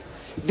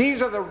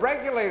 These are the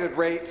regulated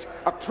rates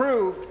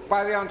approved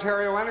by the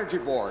Ontario Energy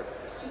Board.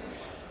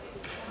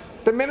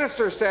 The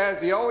minister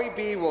says the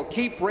OEB will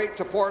keep rates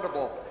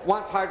affordable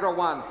once Hydro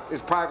One is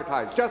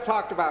privatized. Just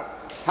talked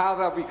about how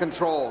they'll be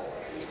controlled.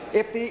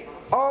 If the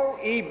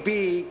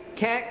OEB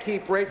can't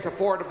keep rates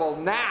affordable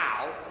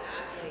now,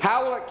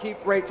 how will it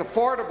keep rates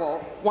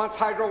affordable once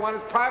Hydro One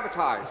is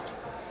privatized,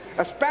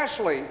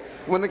 especially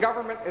when the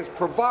government is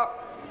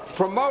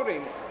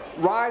promoting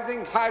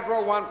rising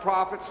Hydro One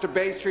profits to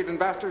Bay Street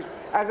investors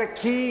as a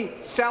key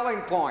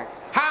selling point?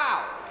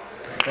 How?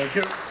 Thank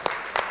you.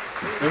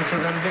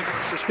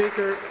 Mr.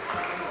 Speaker,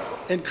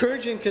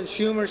 encouraging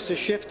consumers to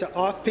shift to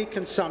off-peak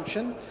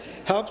consumption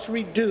helps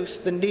reduce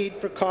the need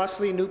for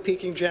costly new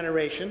peaking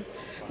generation,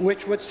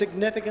 which would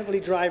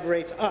significantly drive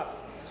rates up.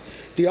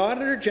 The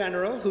Auditor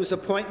General, whose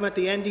appointment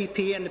the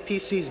NDP and the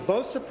PCs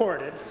both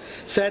supported,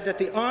 said that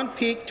the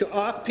on-peak to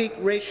off-peak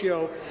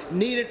ratio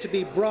needed to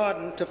be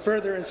broadened to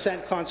further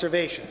incent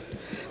conservation.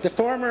 The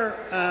former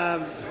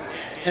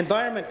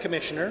Environment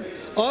Commissioner,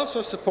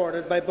 also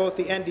supported by both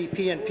the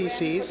NDP and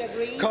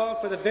PCs, called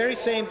for the very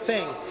same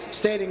thing,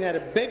 stating that a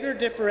bigger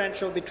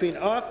differential between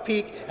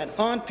off-peak and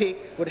on-peak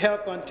would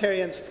help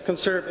Ontarians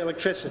conserve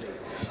electricity.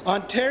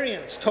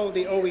 Ontarians told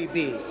the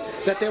OEB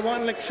that they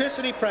want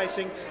electricity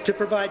pricing to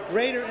provide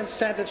greater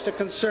incentives to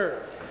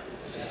conserve.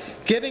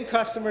 Giving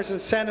customers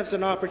incentives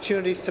and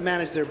opportunities to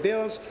manage their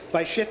bills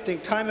by shifting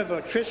time of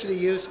electricity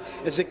use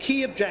is a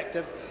key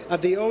objective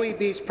of the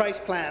OEB's price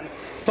plan,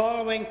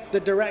 following the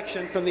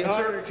direction from the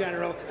Auditor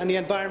General and the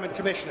Environment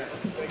Commissioner.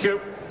 Thank you.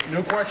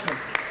 New question.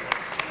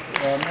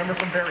 Member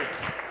from Barrie.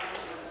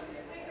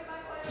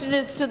 Question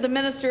is to the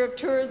Minister of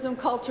Tourism,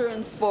 Culture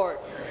and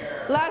Sport.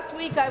 Last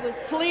week, I was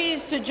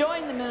pleased to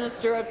join the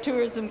Minister of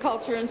Tourism,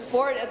 Culture and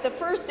Sport at the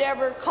first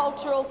ever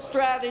cultural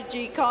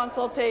strategy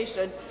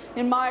consultation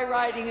in my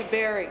riding of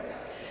Barrie.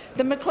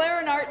 The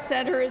McLaren Arts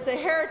Centre is a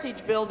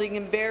heritage building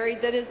in Barrie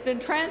that has been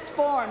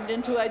transformed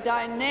into a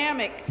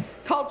dynamic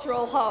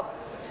cultural hub.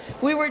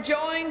 We were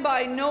joined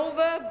by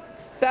Nova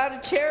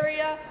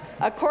Bhattacharya,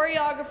 a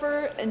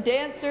choreographer and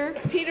dancer,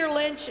 Peter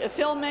Lynch, a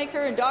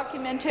filmmaker and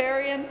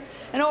documentarian,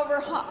 and over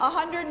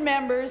 100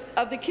 members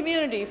of the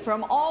community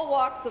from all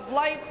walks of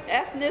life,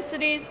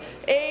 ethnicities,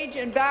 age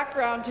and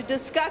background to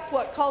discuss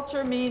what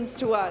culture means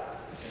to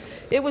us.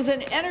 It was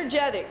an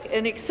energetic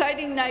and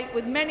exciting night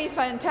with many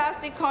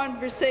fantastic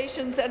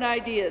conversations and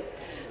ideas.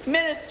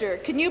 Minister,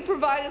 can you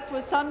provide us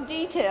with some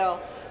detail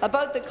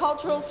about the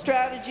cultural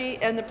strategy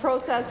and the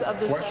process of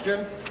this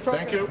question?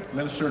 Thank you.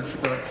 Minister of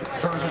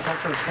Tourism,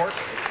 Culture and Sport.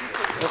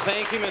 Well,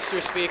 thank you,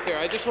 Mr. Speaker.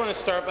 I just want to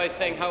start by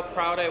saying how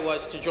proud I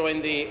was to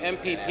join the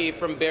MPP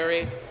from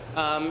Barrie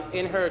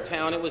in her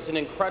town. It was an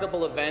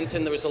incredible event,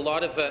 and there was a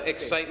lot of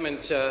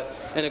excitement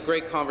and a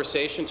great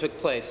conversation took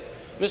place.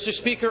 Mr.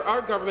 Speaker,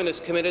 our government is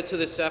committed to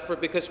this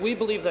effort because we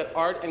believe that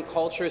art and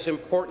culture is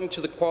important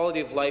to the quality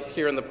of life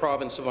here in the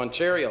province of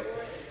Ontario.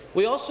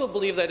 We also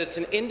believe that it's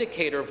an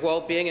indicator of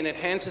well-being and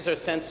enhances our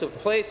sense of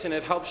place, and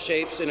it helps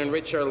shape and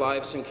enrich our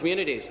lives and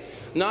communities.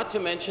 Not to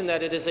mention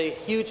that it is a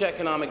huge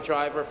economic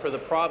driver for the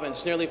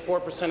province. Nearly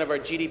 4% of our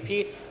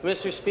GDP.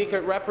 Mr. Speaker,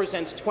 it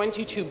represents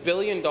 $22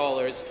 billion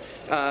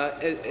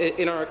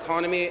in our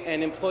economy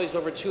and employs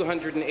over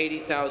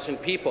 280,000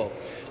 people.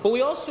 But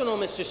we also know,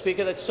 Mr.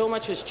 Speaker, that so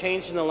much has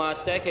changed in the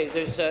last decade.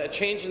 There's a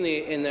change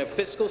in the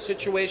fiscal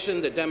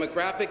situation, the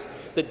demographics,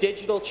 the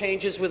digital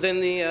changes within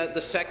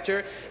the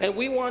sector, and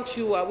we want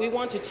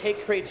to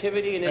take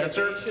creativity and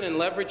innovation and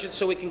leverage it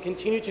so we can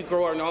continue to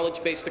grow our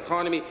knowledge-based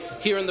economy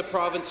here in the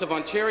province of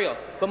Ontario.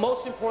 But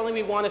most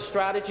importantly, we want a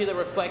strategy that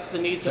reflects the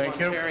needs of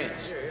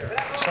Ontarians.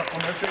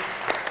 Supplementary.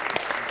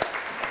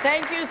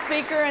 Thank you,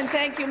 Speaker, and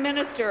thank you,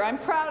 Minister. I'm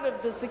proud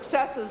of the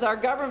successes our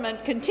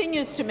government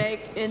continues to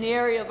make in the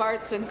area of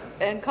arts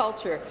and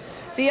culture.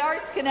 The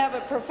arts can have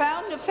a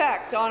profound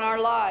effect on our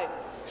lives.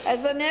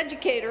 As an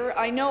educator,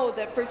 I know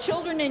that for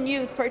children and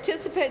youth,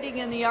 participating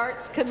in the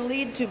arts can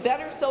lead to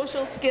better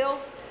social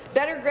skills,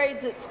 better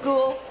grades at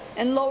school,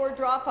 and lower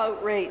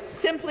dropout rates,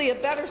 simply a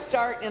better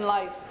start in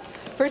life.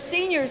 For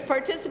seniors,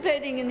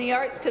 participating in the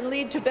arts can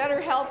lead to better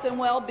health and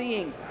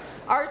well-being.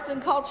 Arts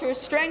and culture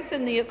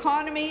strengthen the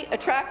economy,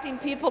 attracting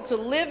people to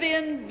live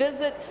in,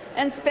 visit,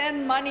 and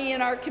spend money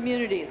in our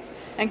communities.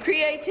 And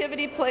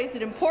creativity plays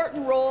an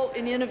important role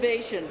in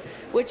innovation,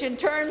 which in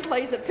turn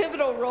plays a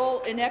pivotal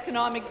role in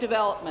economic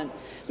development.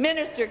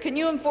 Minister, can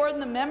you inform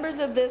the members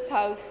of this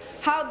House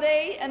how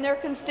they and their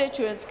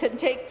constituents can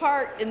take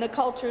part in the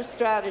culture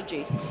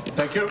strategy?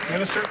 Thank you.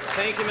 Minister.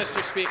 Thank you,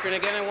 Mr. Speaker. And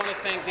again, I want to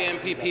thank the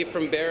MPP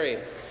from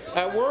Barrie.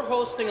 We're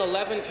hosting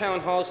 11 town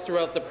halls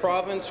throughout the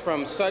province,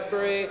 from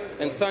Sudbury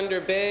and Thunder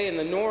Bay in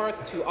the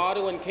north to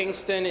Ottawa and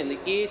Kingston in the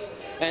east,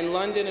 and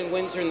London and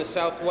Windsor in the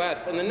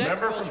southwest. And the next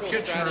cultural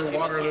strategy,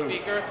 Mr.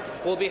 Speaker,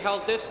 will be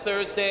held this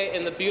Thursday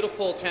in the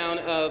beautiful town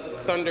of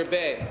Thunder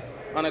Bay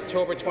on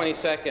October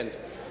 22nd.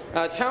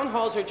 Town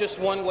halls are just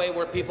one way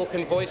where people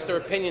can voice their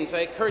opinions.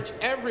 I encourage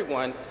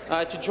everyone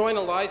to join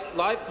a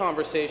live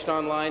conversation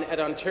online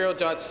at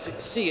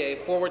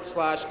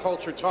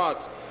ontario.ca/culture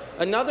talks.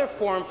 Another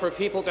forum for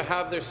people to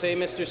have their say,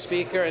 Mr.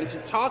 Speaker, and to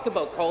talk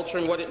about culture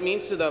and what it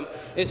means to them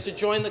is to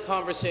join the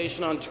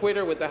conversation on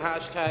Twitter with the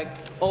hashtag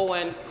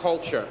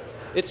 #ONCulture.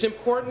 It's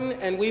important,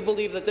 and we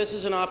believe that this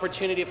is an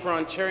opportunity for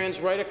Ontarians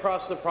right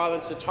across the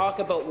province to talk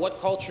about what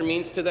culture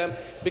means to them,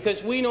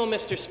 because we know,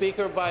 Mr.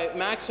 Speaker, by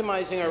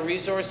maximizing our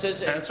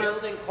resources and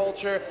building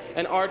culture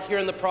and art here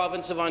in the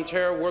province of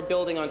Ontario, we're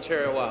building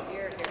Ontario up.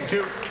 Thank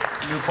you.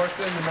 New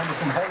question, the member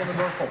from Harlem and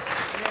Norfolk.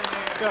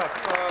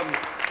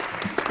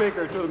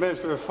 Speaker, to the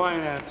Minister of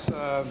Finance,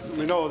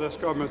 we know this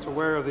government's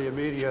aware of the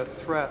immediate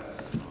threat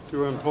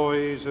to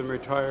employees and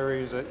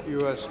retirees at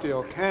U.S.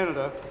 Steel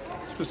Canada,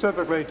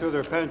 specifically to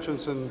their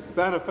pensions and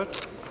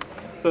benefits.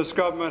 This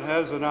government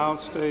has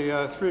announced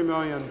a $3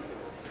 million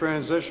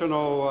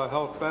transitional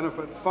health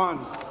benefit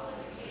fund.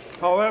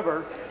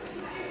 However,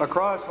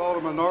 across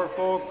Harlem and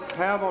Norfolk,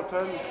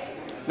 Hamilton,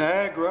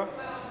 Niagara,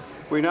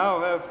 we now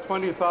have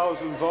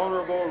 20,000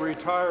 vulnerable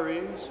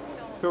retirees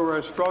who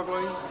are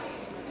struggling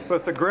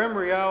with the grim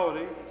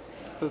reality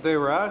that they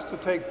were asked to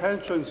take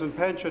pensions and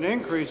pension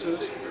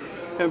increases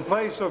in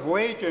place of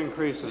wage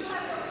increases.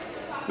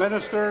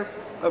 Minister,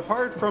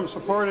 apart from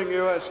supporting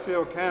U.S.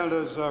 Steel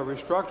Canada's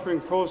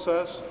restructuring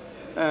process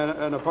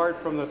and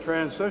apart from the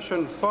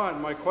transition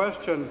fund, my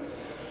question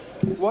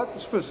What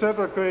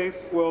specifically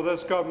will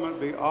this government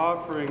be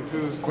offering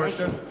to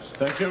Question.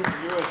 Thank you.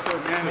 U.S. Steel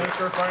Canada?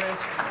 Minister of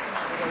Finance.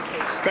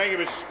 Thank you,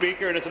 Mr.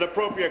 Speaker, and it's an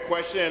appropriate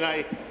question,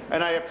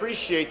 and I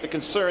appreciate the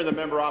concern the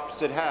member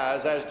opposite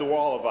has, as do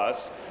all of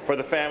us, for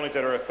the families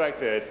that are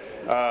affected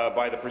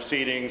by the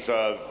proceedings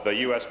of the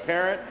U.S.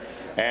 parent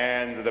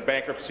and the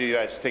bankruptcy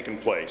that's taken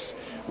place.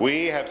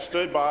 We have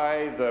stood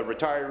by the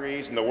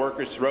retirees and the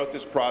workers throughout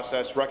this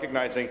process,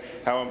 recognizing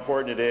how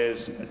important it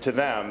is to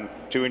them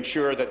to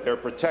ensure that they're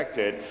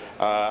protected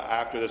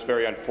after this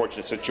very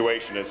unfortunate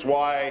situation. It's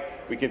why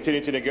we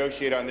continue to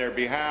negotiate on their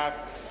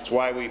behalf. It's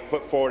why we've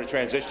put forward a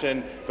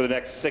transition for the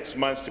next 6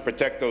 months to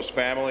protect those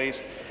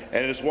families.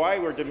 And it is why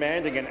we're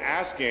demanding and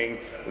asking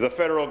the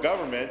federal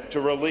government to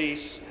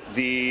release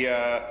the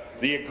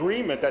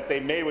agreement that they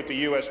made with the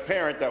U.S.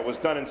 parent that was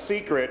done in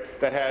secret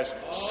that has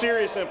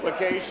serious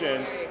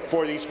implications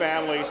for these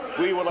families.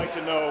 We would like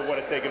to know what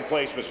has taken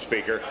place, Mr.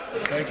 Speaker.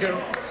 Thank you.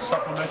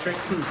 Supplementary.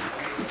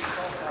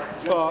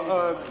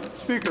 Well,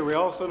 Speaker, we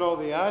also know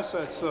the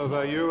assets of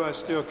U.S.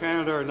 Steel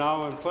Canada are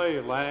now in play.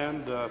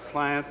 Land,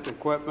 plant,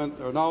 equipment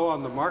are now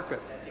on the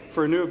market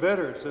for new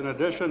bidders. In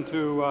addition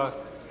to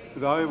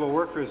valuable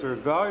workers, there are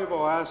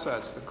valuable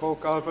assets, the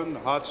coke oven, the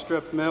hot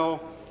strip mill,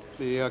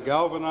 the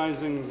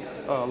galvanizing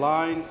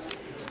line,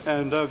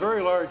 and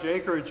very large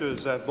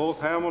acreages at both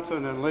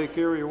Hamilton and Lake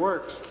Erie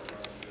Works.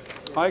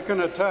 I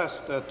can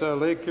attest at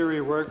Lake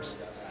Erie Works,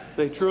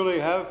 they truly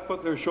have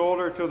put their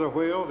shoulder to the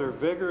wheel. They're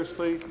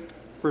vigorously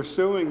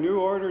pursuing new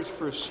orders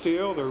for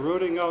steel. They're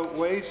rooting out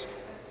waste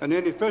and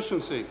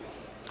inefficiency.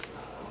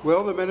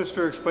 Will the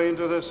minister explain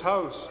to this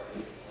House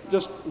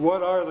just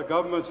what are the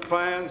government's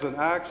plans and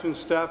action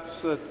steps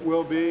that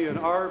will be and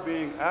are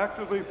being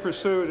actively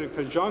pursued in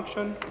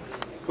conjunction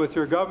with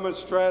your government's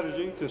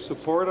strategy to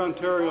support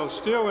Ontario's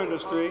steel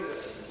industry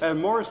and,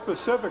 more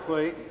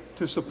specifically,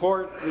 to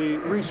support the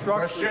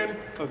restructuring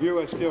of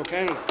U.S. Steel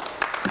Canada?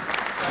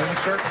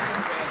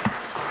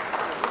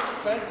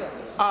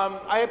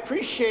 I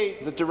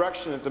appreciate the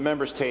direction that the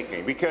member's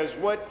taking, because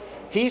what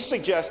he's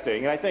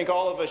suggesting, and I think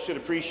all of us should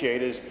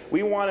appreciate, is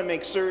we want to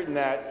make certain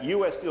that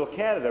U.S. Steel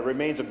Canada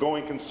remains a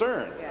going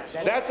concern.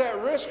 That's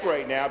at risk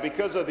right now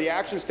because of the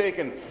actions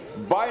taken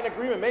by an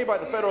agreement made by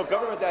the federal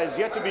government that has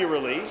yet to be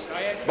released,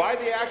 by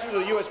the actions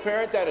of the U.S.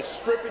 parent that is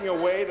stripping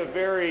away the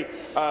very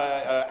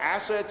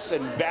assets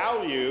and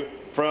value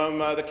from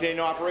the Canadian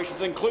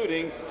operations,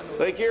 including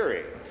Lake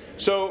Erie.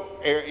 So,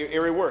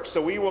 Erie Works.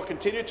 So we will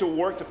continue to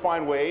work to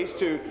find ways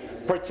to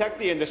protect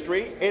the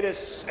industry. It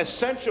is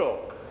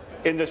essential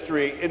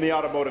industry in the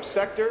automotive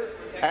sector,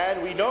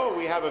 and we know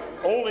we have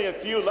only a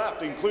few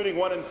left, including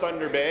one in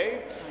Thunder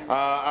Bay, or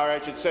I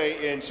should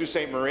say in Sault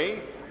Ste.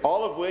 Marie,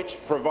 all of which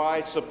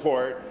provide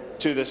support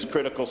to this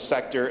critical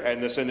sector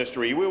and this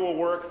industry. We will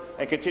work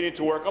and continue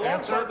to work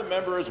alongside the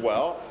member as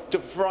well to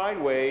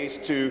find ways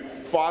to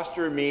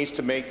foster means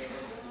to make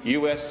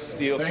U.S.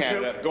 Steel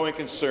Canada going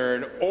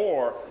concern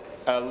or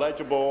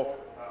eligible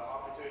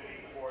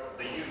opportunity for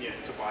the union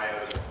to buy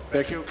out as well.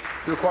 Thank you.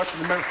 Your question,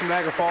 the member from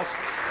Niagara Falls.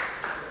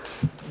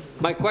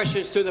 My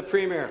question is to the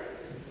Premier.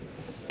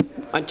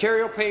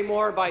 Ontario pay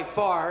more by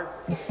far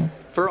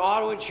for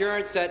auto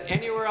insurance than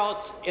anywhere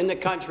else in the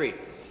country.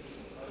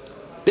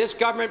 This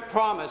government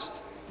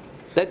promised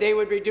that they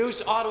would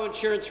reduce auto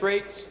insurance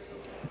rates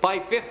by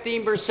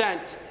 15%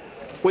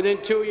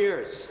 within 2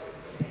 years.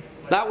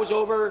 That was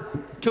over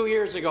 2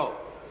 years ago.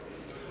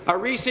 A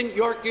recent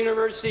York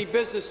University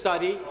business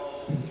study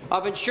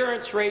of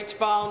insurance rates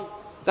found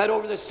that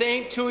over the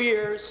same 2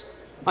 years,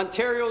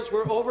 Ontarians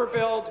were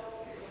overbilled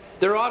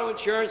their auto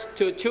insurance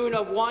to a tune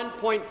of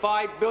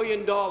 $1.5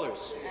 billion.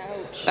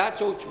 Ouch.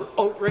 That's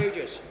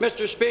outrageous.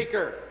 Mr.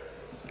 Speaker,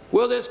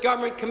 will this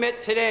government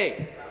commit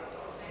today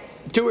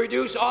to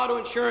reduce auto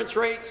insurance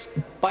rates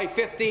by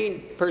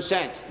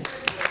 15%?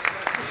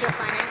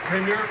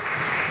 Premier,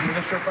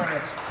 Minister of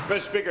Finance. Mr.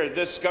 Speaker,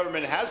 this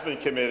government has been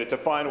committed to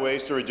find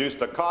ways to reduce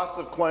the cost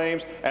of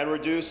claims and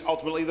reduce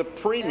ultimately the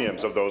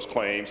premiums of those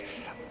claims.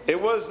 It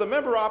was the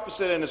member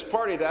opposite and his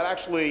party that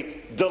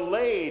actually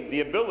delayed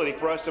the ability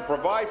for us to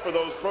provide for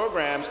those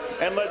programs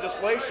and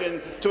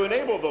legislation to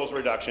enable those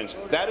reductions.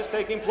 That is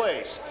taking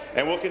place,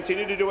 and we'll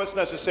continue to do what's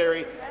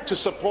necessary to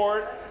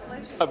support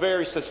a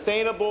very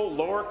sustainable,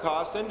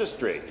 lower-cost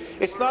industry.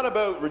 It's not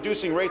about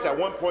reducing rates at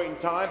one point in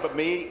time, but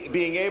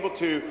being able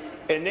to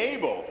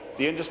enable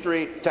the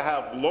industry to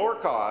have lower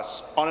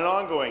costs on an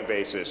ongoing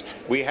basis.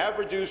 We have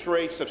reduced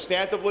rates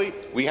substantively.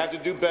 We have to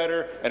do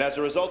better, and as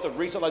a result of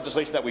recent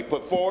legislation that we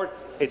put forward,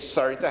 it's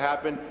starting to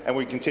happen, and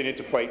we continue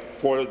to fight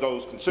for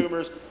those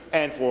consumers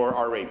and for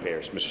our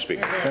ratepayers, Mr.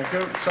 Speaker. Thank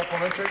you.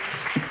 Supplementary.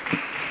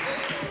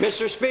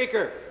 Mr.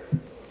 Speaker,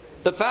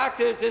 the fact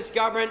is this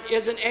government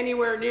isn't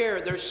anywhere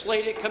near their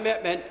slated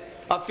commitment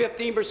of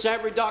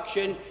 15%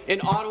 reduction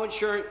in auto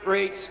insurance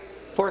rates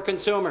for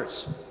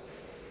consumers.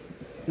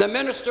 The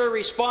minister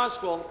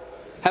responsible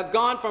have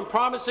gone from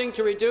promising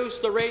to reduce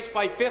the rates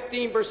by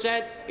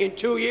 15% in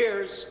 2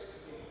 years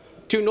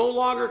to no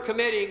longer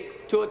committing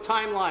to a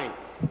timeline.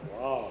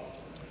 Wow.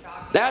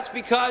 That's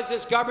because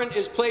this government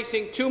is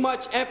placing too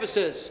much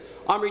emphasis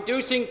on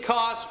reducing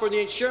costs for the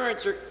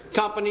insurance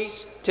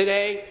companies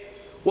today,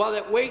 while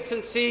it waits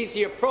and sees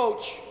the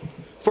approach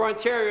for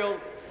Ontario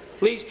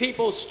leaves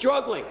people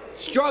struggling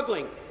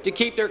to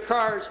keep their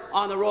cars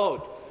on the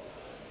road.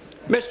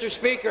 Mr.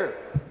 Speaker,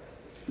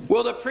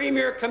 will the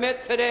Premier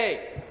commit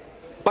today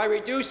by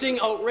reducing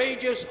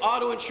outrageous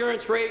auto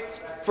insurance rates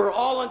for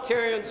all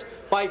Ontarians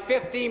by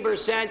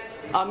 15%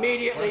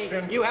 immediately?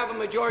 Question. You have a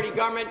majority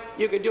government.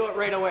 You can do it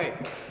right away.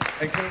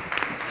 Thank you.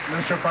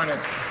 Minister of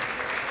Finance.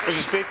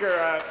 Mr.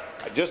 Speaker,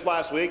 just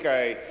last week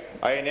I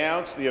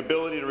announced the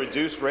ability to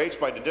reduce rates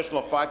by an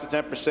additional 5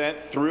 to 10%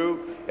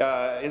 through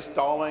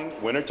installing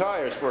winter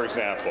tires, for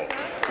example.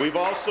 We've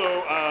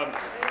also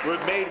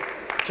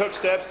took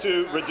steps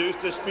to reduce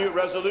dispute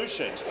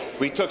resolutions.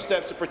 We took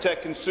steps to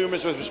protect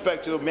consumers with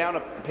respect to the amount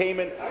of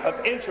payment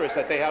of interest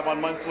that they have on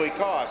monthly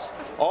costs,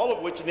 all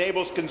of which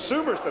enables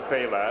consumers to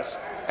pay less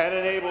and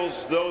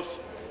enables those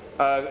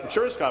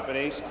insurance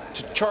companies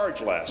to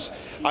charge less.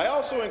 I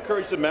also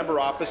encourage the member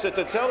opposite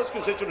to tell his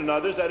constituent and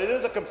others that it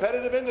is a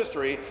competitive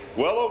industry,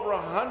 well over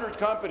 100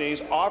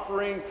 companies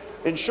offering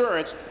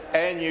insurance,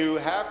 and you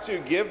have to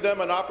give them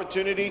an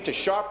opportunity to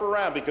shop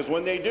around, because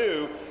when they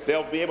do,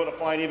 they'll be able to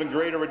find even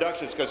greater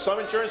reductions, because some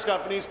insurance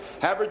companies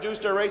have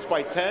reduced their rates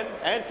by 10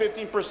 and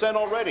 15%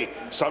 already.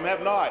 Some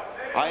have not.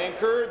 I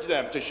encourage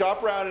them to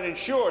shop around and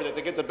ensure that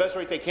they get the best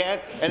rate they can,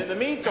 and in the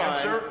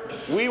meantime,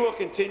 we will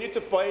continue to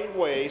find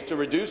ways to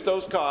reduce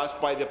those costs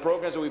by the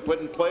programs that we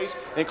put in place,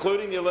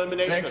 including the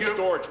elimination of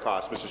storage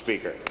costs, Mr.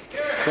 Speaker.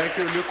 Thank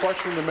you. A new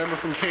question, the member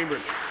from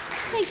Cambridge.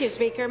 Thank you,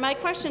 Speaker. My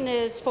question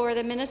is for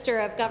the Minister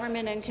of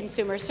Government and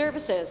Consumer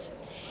Services.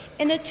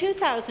 In the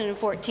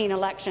 2014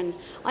 election,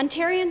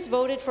 Ontarians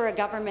voted for a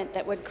government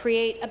that would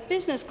create a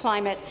business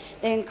climate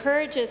that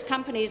encourages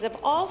companies of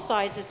all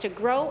sizes to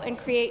grow and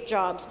create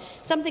jobs,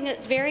 something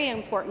that's very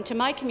important to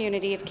my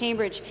community of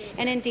Cambridge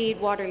and indeed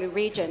Waterloo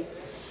Region.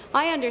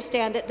 I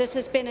understand that this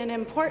has been an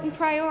important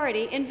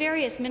priority in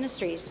various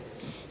ministries.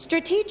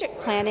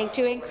 Strategic planning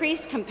to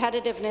increase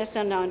competitiveness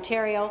in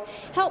Ontario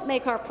helped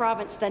make our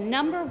province the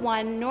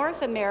 #1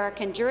 North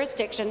American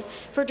jurisdiction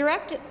for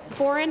direct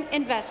foreign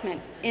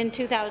investment in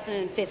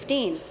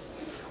 2015.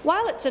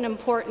 While it's an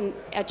important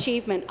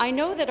achievement, I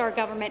know that our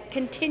government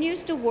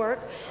continues to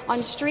work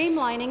on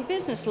streamlining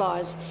business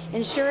laws,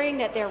 ensuring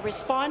that they're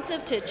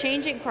responsive to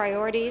changing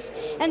priorities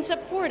and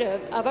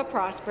supportive of a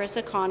prosperous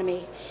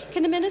economy.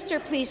 Can the minister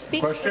please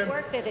speak to the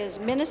work that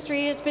his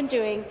ministry has been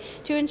doing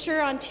to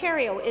ensure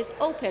Ontario is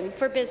open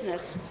for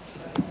business?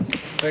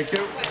 Thank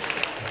you.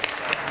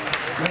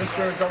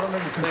 Minister of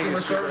Government and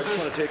Consumer Services. I just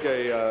want to take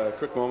a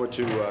quick moment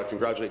to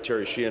congratulate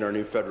Terry Sheehan, our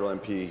new federal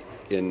MP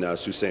in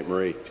Sault Ste.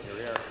 Marie.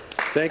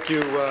 Thank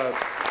you.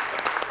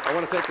 I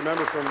want to thank the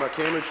member from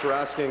Cambridge for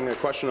asking a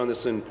question on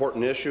this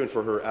important issue and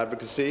for her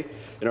advocacy.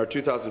 In our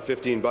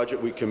 2015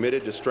 budget, we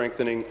committed to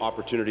strengthening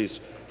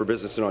opportunities for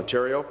business in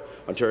Ontario.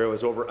 Ontario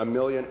has over 1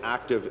 million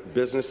active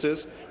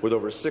businesses, with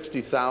over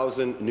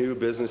 60,000 new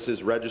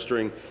businesses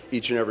registering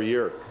each and every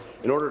year.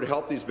 In order to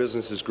help these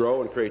businesses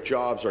grow and create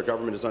jobs, our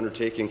government is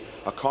undertaking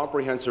a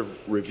comprehensive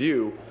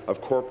review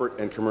of corporate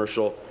and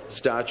commercial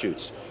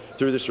statutes.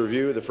 Through this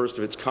review, the first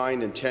of its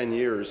kind in 10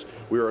 years,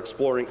 we are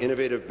exploring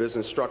innovative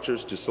business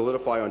structures to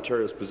solidify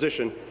Ontario's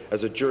position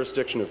as a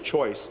jurisdiction of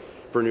choice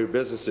for new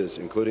businesses,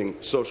 including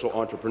social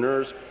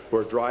entrepreneurs who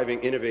are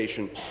driving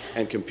innovation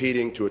and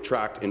competing to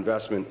attract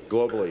investment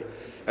globally.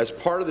 As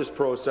part of this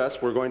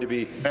process, we're going to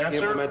be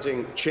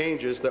implementing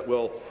changes that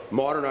will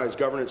modernize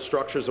governance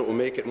structures that will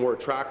make it more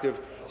attractive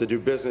to do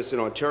business in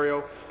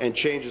Ontario, and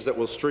changes that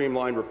will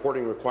streamline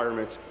reporting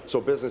requirements so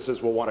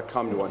businesses will want to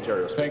come to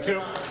Ontario. Thank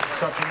you.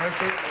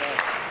 Supplementary.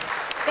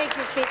 Thank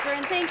you, Speaker,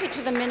 and thank you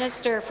to the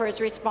Minister for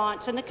his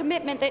response and the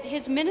commitment that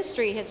his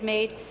ministry has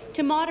made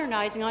to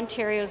modernizing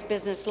Ontario's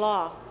business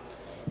law.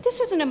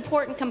 This is an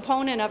important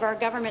component of our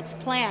government's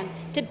plan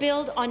to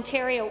build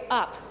Ontario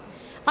up.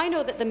 I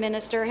know that the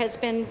minister has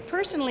been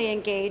personally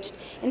engaged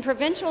in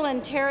provincial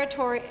and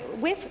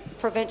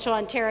provincial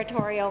and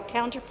territorial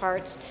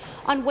counterparts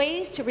on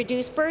ways to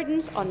reduce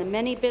burdens on the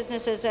many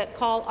businesses that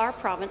call our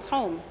province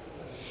home.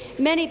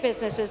 Many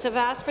businesses have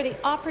asked for the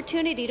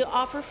opportunity to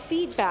offer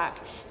feedback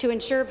to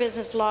ensure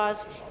business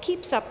laws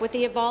keeps up with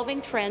the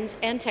evolving trends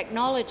and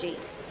technology.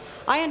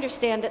 I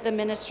understand that the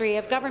Ministry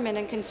of Government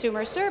and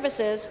Consumer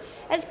Services,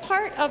 as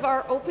part of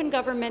our open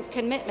government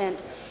commitment,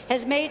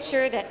 has made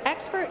sure that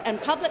expert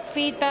and public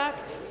feedback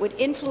would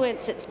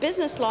influence its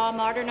business law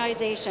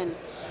modernization.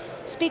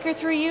 Speaker,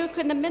 through you,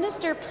 can the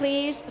minister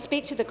please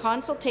speak to the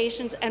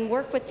consultations and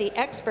work with the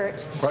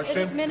experts that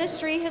his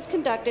ministry has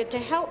conducted to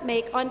help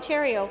make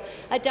Ontario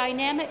a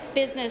dynamic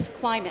business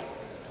climate?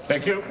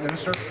 Thank you,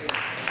 Minister.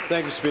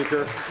 Thank you,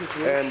 Speaker.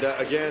 And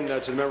again,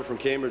 to the member from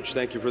Cambridge,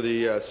 thank you for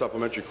the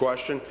supplementary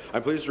question.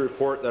 I'm pleased to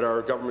report that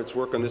our government's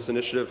work on this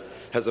initiative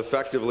has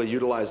effectively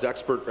utilized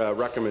expert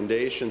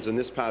recommendations. And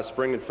this past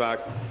spring, in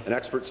fact, an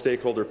expert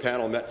stakeholder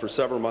panel met for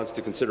several months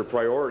to consider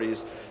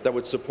priorities that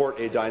would support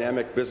a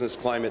dynamic business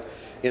climate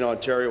in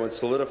Ontario and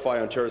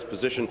solidify Ontario's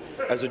position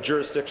as a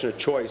jurisdiction of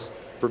choice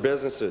for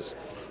businesses.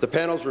 The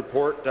panel's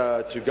report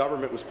to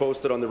government was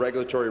posted on the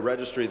regulatory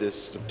registry this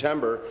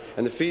September,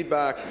 and the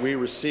feedback we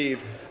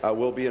received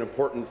will be an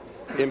important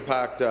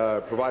impact,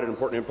 provide an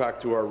important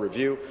impact to our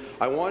review.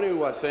 I want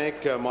to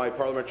thank my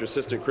parliamentary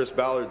assistant Chris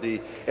Ballard,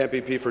 the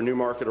MPP for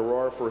Newmarket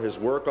Aurora, for his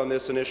work on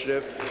this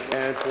initiative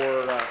and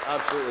for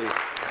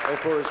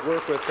his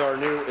work with our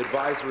new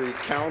advisory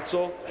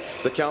council.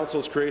 The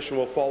council's creation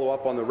will follow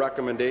up on the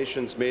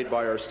recommendations made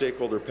by our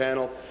stakeholder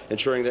panel,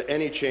 ensuring that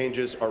any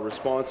changes are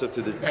responsive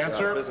to the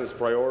business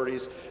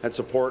priorities and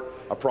support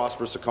a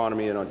prosperous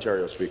economy in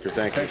Ontario. Speaker,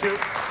 thank you. Thank you.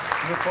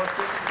 New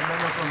question, the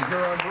member from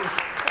Huron-Bruce.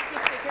 Thank you,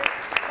 Speaker.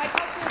 My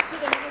question is to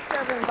the Minister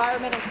of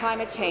Environment and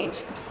Climate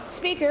Change.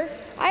 Speaker,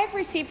 I have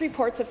received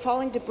reports of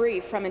falling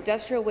debris from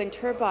industrial wind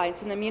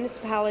turbines in the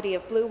municipality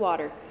of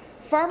Bluewater.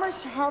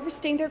 Farmers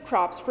harvesting their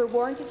crops were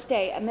warned to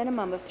stay a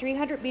minimum of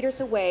 300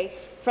 metres away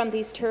from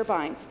these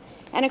turbines.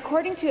 And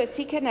according to a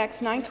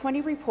CConnect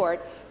 920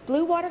 report,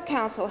 Bluewater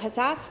Council has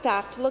asked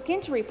staff to look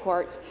into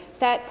reports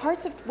that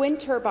parts of wind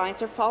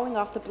turbines are falling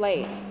off the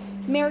blades.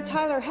 Mayor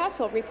Tyler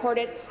Hessel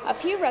reported a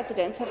few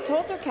residents have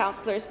told their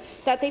councillors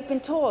that they've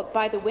been told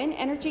by the wind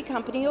energy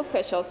company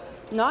officials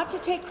not to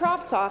take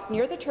crops off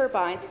near the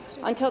turbines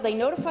until they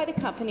notify the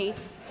company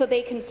so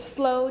they can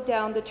slow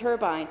down the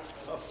turbines.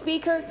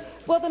 Speaker,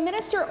 will the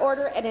minister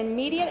order an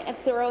immediate and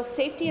thorough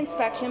safety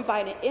inspection by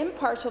an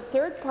impartial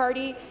third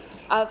party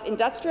of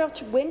industrial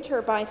wind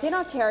turbines in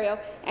Ontario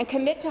and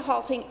commit to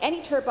halting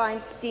any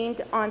turbines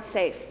deemed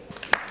unsafe?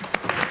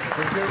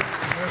 Thank you.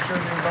 Minister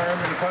of the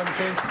Environment and Climate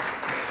Change.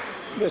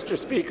 Mr.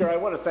 Speaker, I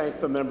want to thank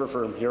the member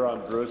from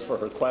Huron-Bruce for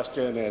her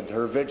question and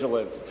her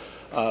vigilance,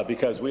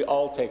 because we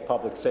all take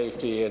public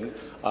safety and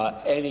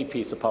any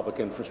piece of public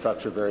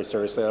infrastructure very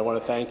seriously. I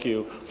want to thank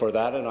you for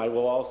that, and I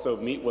will also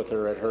meet with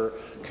her at her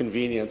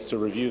convenience to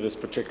review this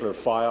particular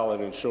file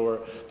and ensure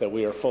that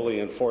we are fully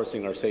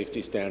enforcing our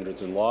safety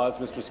standards and laws.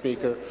 Mr.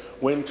 Speaker,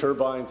 wind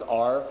turbines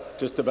are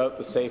just about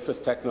the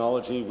safest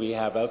technology we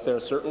have out there,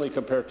 certainly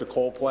compared to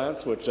coal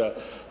plants, which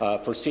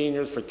for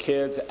seniors, for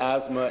kids,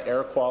 asthma,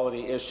 air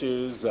quality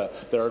issues,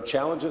 there are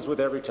challenges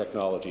with every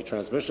technology,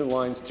 transmission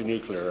lines to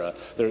nuclear.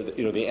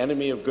 The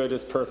enemy of good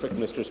is perfect,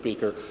 Mr.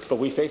 Speaker, but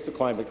we face a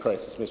climate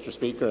crisis, Mr.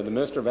 Speaker, and the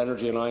Minister of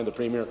Energy and I and the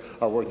Premier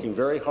are working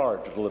very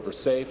hard to deliver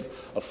safe,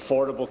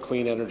 affordable,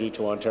 clean energy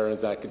to Ontarians.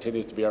 That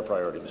continues to be our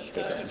priority, Mr.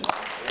 Speaker.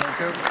 Thank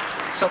you.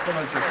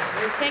 Supplementary.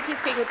 Thank you,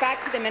 Speaker.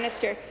 Back to the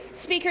minister.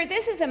 Speaker,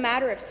 this is a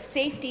matter of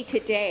safety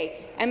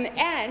today, and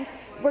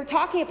we're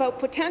talking about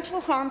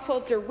potential harmful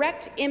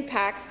direct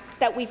impacts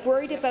that we've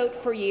worried about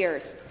for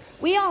years.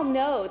 We all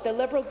know the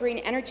Liberal Green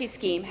Energy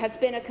Scheme has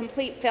been a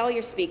complete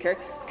failure, Speaker,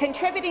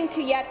 contributing to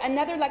yet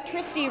another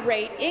electricity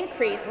rate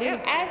increase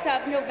as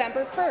of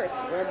November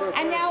 1st.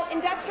 And now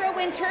industrial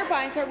wind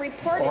turbines are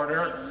reported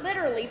to be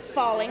literally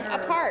falling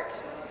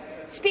apart.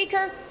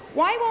 Speaker,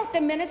 why won't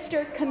the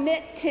minister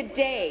commit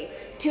today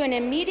to an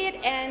immediate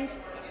and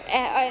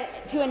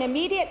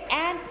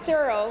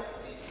thorough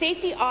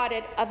safety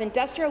audit of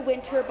industrial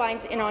wind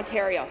turbines in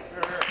Ontario?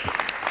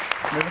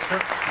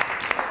 Minister.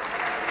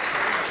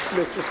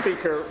 Mr.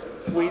 Speaker,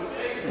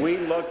 we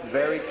look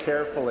very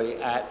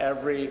carefully at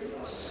every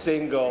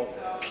single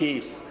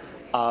piece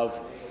of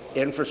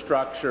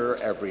infrastructure,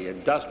 every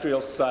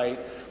industrial site.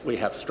 We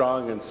have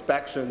strong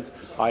inspections.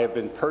 I have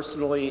been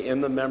personally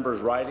in the members'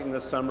 riding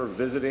this summer,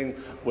 visiting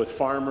with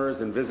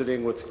farmers and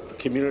visiting with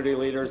community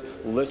leaders,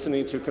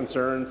 listening to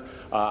concerns.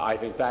 I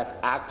think that's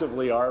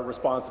actively our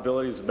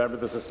responsibility as a member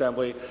of this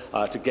Assembly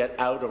to get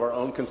out of our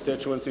own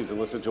constituencies and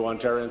listen to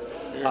Ontarians.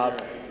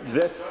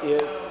 This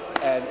is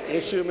an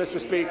issue, Mr.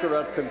 Speaker,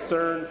 of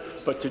concern,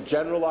 but to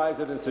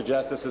generalize it and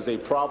suggest this is a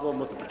problem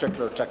with a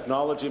particular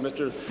technology,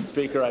 Mr.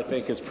 Speaker, I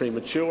think is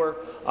premature.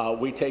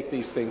 We take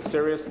these things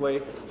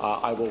seriously.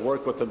 I will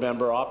work with the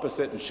member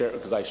opposite and share,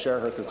 because I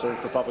share her concern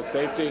for public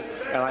safety,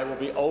 and I will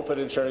be open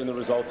in sharing the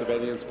results of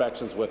any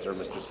inspections with her,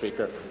 Mr.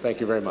 Speaker.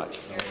 Thank you very much.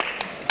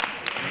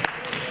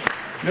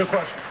 New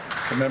question.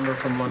 The member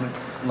from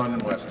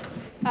London West.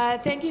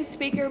 Thank you,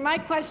 Speaker. My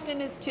question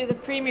is to the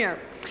Premier.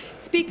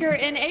 Speaker,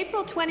 in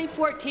April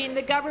 2014,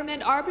 the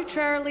government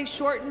arbitrarily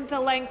shortened the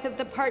length of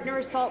the Partner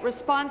Assault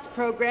Response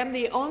Program,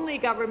 the only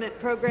government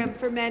program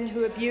for men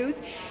who abuse,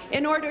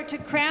 in order to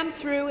cram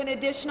through an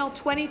additional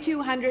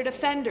 2,200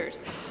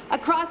 offenders.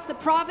 Across the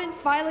province,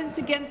 violence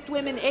against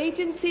women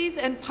agencies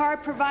and PAR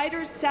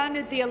providers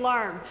sounded the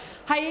alarm.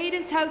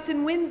 Hiatus House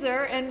in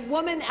Windsor and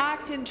Woman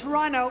Act in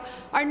Toronto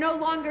are no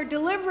longer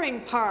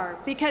delivering PAR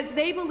because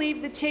they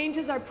believe the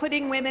changes are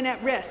putting women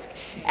at risk.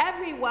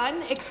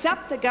 Everyone,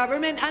 except the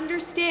government,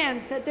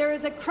 understands that there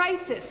is a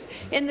crisis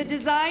in the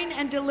design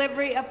and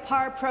delivery of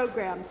PAR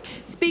programs.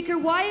 Speaker,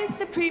 why is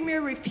the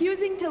Premier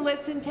refusing to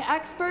listen to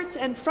experts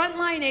and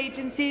frontline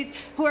agencies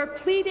who are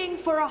pleading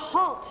for a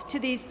halt to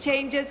these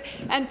changes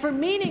and for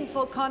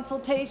meaningful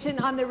consultation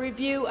on the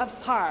review of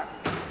PAR?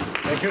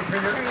 Thank you,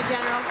 Premier. Attorney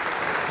General.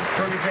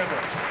 Attorney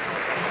General.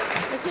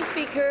 Mr.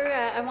 Speaker,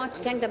 I want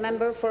to thank the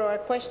member for our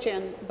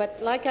question, but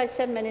like I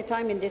said many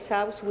times in this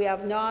House, we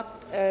have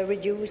not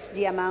reduced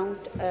the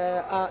amount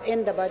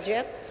in the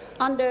budget.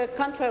 On the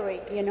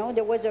contrary,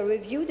 there was a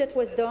review that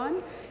was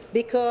done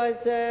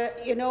because,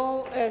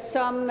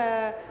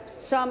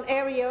 some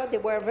area they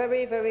were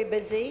very, very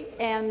busy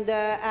and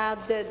had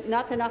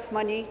not enough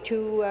money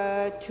to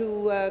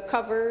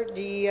cover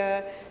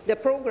the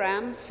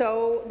program.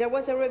 So there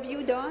was a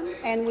review done,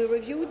 and we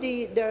reviewed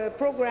the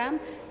program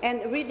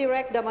and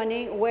redirect the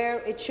money where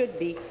it should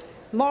be.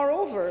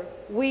 Moreover,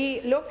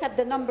 we look at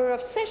the number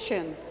of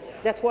sessions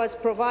that was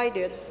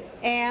provided,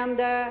 and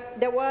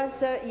there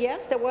was a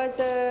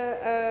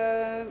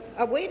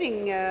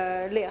waiting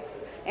list,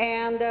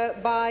 and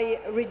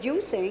by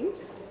reducing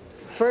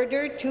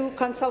further to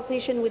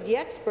consultation with the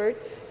expert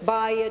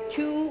by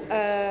two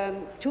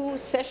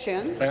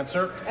sessions,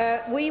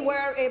 we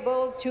were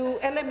able to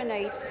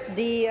eliminate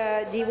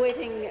the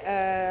waiting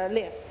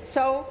list.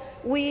 So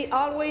we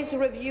always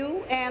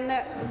review and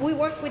we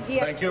work with the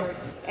expert,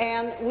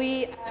 and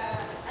we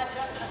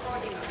adjust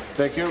accordingly.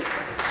 Thank you.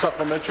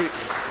 Supplementary.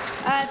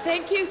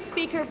 Thank you,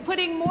 Speaker.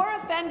 Putting more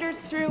offenders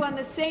through on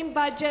the same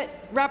budget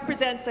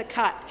represents a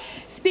cut.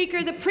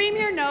 Speaker, the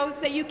Premier knows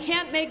that you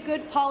can't make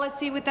good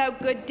policy without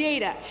good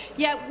data,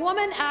 yet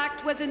Woman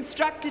Act was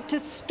instructed to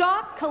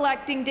stop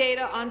collecting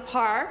data on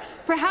PAR,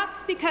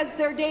 perhaps because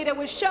their data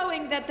was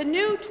showing that the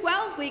new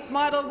 12-week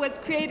model was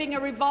creating a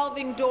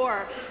revolving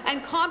door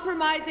and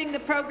compromising the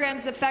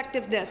program's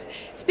effectiveness.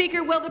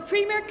 Speaker, will the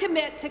Premier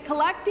commit to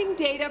collecting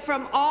data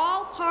from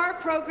all PAR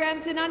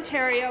programs in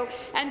Ontario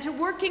and to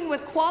working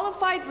with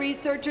qualified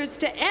researchers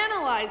to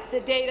analyze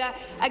the data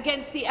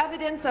against the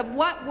evidence of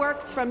what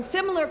works from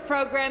similar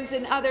programs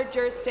in other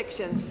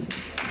jurisdictions?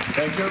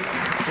 Thank you.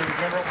 Attorney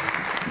General.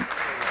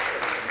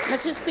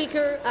 Mr.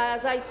 Speaker,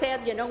 as I said,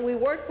 we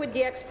work with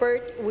the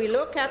expert. We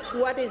look at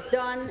what is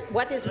done,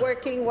 what is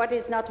working, what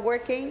is not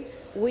working.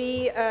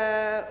 We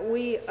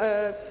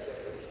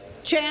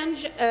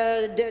change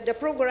the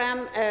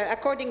program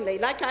accordingly.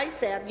 Like I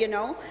said,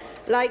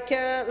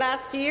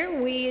 last year,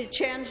 we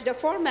changed the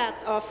format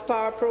of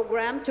PAR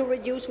program to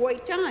reduce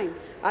wait time.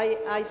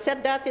 I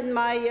said that in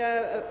my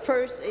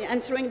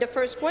answering the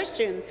first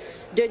question.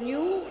 The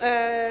new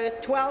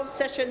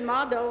 12-session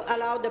model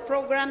allowed the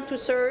program to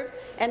serve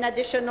an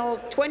additional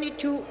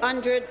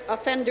 2,200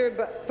 offenders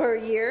per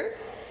year,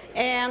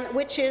 and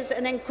which is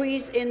an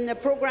increase in the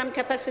program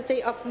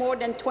capacity of more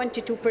than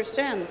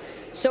 22%.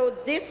 So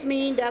this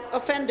means that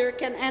offender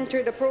can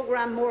enter the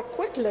program more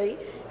quickly,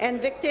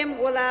 and victim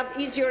will have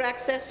easier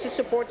access to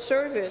support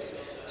service.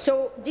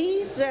 So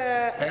these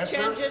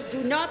changes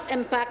do not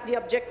impact the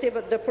objective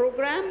of the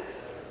program.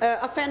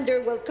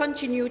 Offender will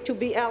continue to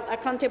be held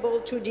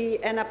accountable to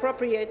an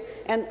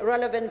appropriate and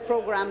relevant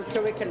program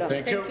curriculum.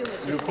 Thank you.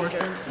 Mr. New Speaker.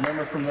 question, the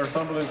member from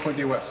Northumberland,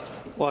 Quinte West.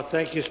 Well,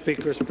 thank you,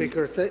 Speaker.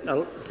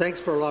 Thanks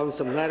for allowing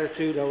some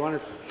latitude. I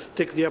want to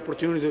take the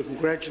opportunity to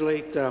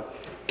congratulate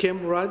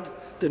Kim Rudd,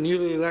 the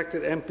newly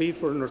elected MP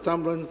for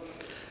Northumberland,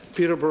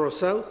 Peterborough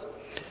South,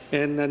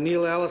 and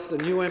Neil Ellis, the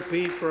new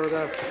MP for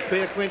the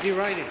Bay of Quinte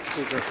riding,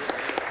 Speaker.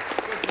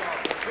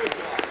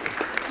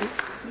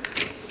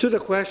 To the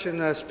question,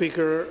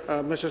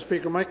 Mr.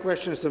 Speaker, my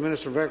question is to the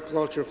Minister of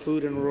Agriculture,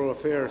 Food and Rural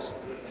Affairs.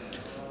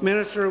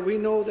 Minister, we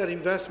know that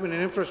investment in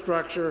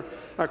infrastructure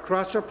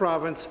across our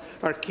province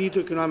are key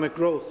to economic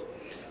growth.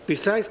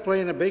 Besides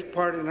playing a big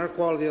part in our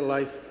quality of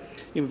life,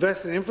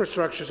 investing in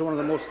infrastructure is one of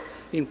the most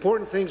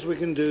important things we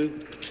can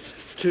do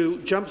to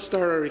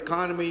jumpstart our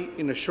economy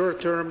in the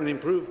short term and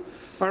improve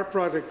our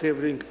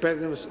productivity and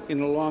competitiveness in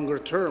the longer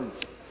term.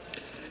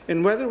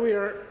 And whether we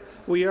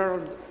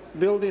are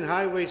building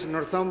highways in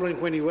Northumberland,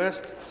 Quinte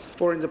West,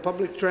 or in the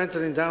public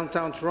transit in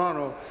downtown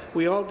Toronto,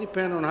 we all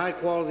depend on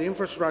high-quality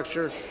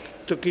infrastructure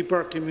to keep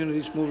our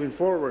communities moving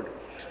forward.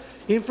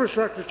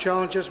 Infrastructure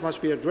challenges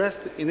must be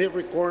addressed in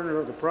every corner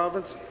of the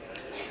province.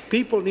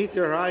 People need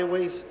their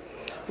highways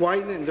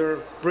widened and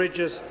their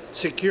bridges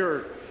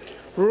secured.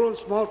 Rural and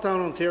small-town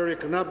Ontario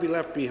cannot be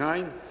left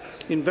behind.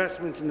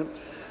 Investments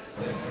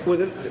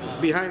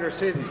behind our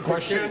cities.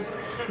 Question.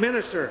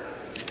 Minister,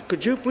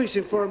 could you please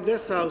inform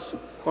this House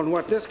on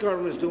what this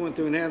government is doing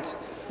to enhance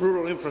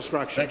rural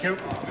infrastructure? Thank you.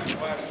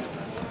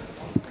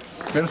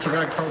 Minister of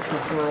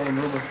Agriculture, Rural and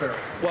Rural Affairs.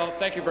 Well,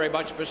 thank you very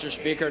much, Mr.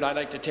 Speaker, and I'd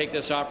like to take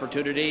this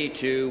opportunity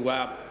to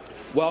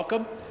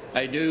welcome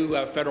a new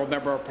federal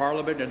member of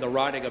Parliament in the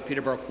riding of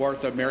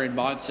Peterborough-Kawartha, Marion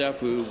Monsef,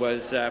 who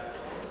was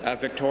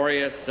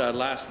victorious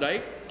last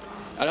night.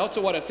 I also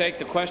want to thank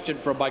the question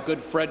from my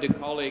good friend and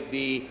colleague,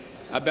 the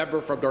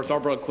member from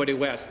Northumberland, Quinte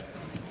West.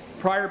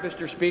 Prior,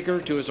 Mr.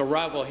 Speaker, to his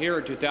arrival here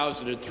in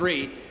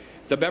 2003,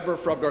 the member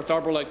from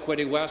Northumberland,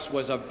 Quinte West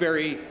was a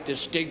very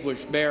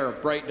distinguished mayor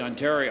of Brighton,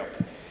 Ontario.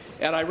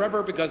 And I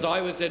remember, because I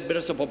was in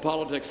municipal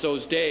politics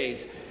those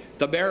days,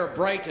 the mayor of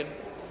Brighton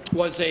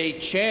was a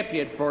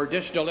champion for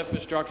additional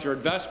infrastructure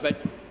investment,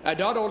 and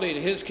not only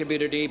in his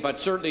community, but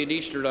certainly in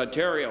Eastern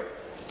Ontario.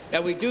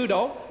 And we do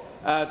know,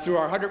 through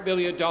our $100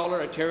 million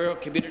Ontario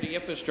Community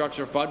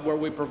Infrastructure Fund, where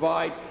we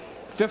provide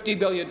 $50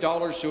 million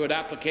through an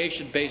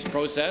application-based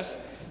process,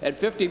 and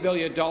 $50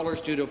 million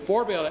to the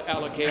formula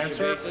allocation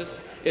basis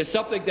is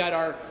something that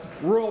our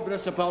rural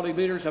municipality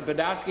leaders have been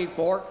asking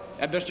for,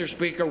 and Mr.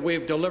 Speaker,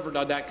 we've delivered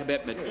on that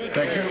commitment.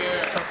 Thank you.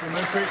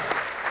 Supplementary.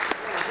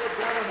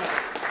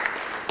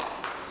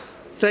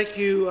 Thank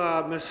you,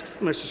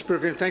 Mr.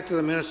 Speaker, and thank you to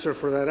the Minister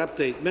for that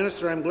update.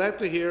 Minister, I'm glad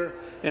to hear,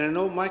 and I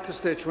know my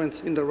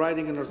constituents in the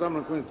riding in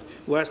Northumberland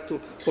West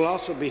will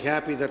also be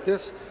happy that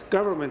this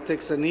government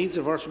takes the needs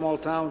of our small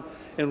town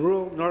and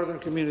rural northern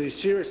communities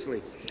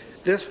seriously.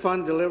 This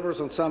fund delivers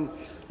on some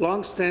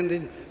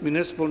long-standing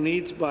municipal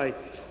needs by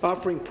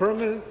offering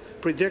permanent,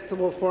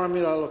 predictable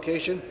formula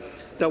allocation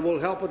that will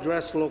help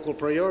address local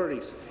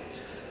priorities.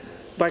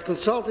 By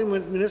consulting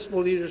with municipal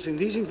leaders in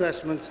these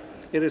investments,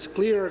 it is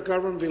clear our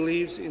government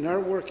believes in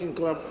our working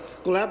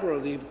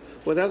collaboratively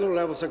with other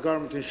levels of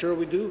government to ensure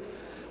we do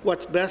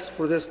what's best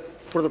for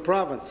the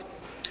province.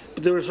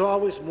 But there is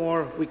always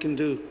more we can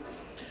do.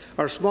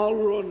 Our small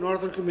rural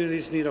northern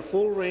communities need a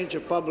full range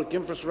of public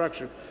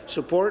infrastructure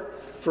support,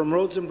 from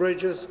roads and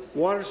bridges,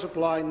 water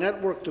supply,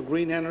 network to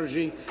green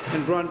energy,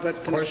 and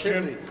broadband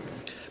connectivity.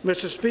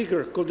 Mr.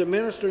 Speaker, could the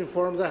Minister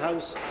inform the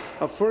House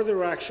of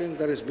further action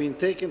that is being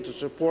taken to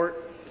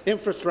support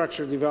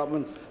infrastructure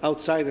development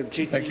outside of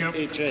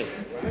GTHA?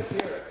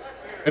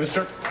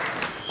 Minister.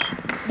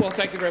 Well,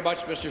 thank you very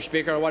much, Mr.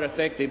 Speaker. I want to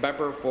thank the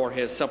member for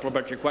his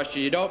supplementary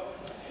question. You know,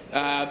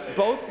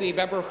 both the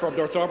member from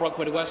Northumberland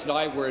Quinte West and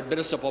I were in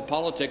municipal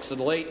politics in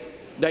the late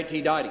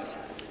 1990s.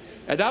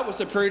 And that was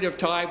the period of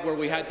time where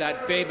we had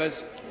that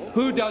famous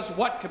Who Does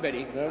What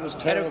Committee. That was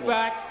terrible. And in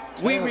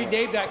fact, we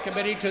renamed that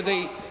committee to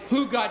the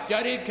Who Got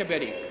Done In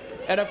Committee.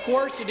 And of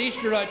course, in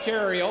Eastern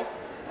Ontario,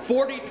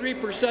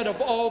 43% of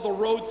all the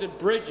roads and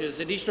bridges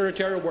in Eastern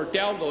Ontario were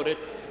downloaded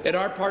in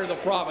our part of the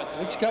province.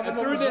 And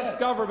through this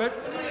government,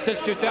 since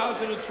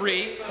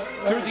 2003,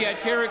 through the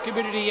Ontario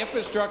Community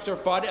Infrastructure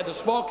Fund and the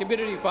Small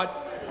Community Fund,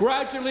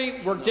 gradually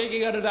we're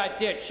digging out of that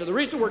ditch. So the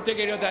reason we're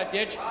digging out of that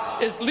ditch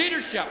is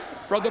leadership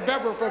from the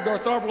member from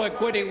Northumberland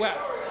Quinte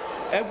West.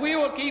 And we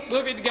will keep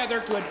moving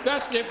together to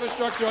invest in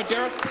infrastructure in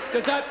Ontario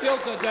because that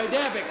builds a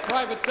dynamic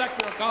private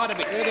sector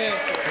economy. Good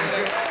answer.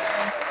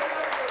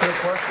 Good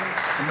question.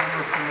 The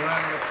member from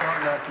Lanark,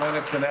 Frontenac,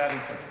 Lennox and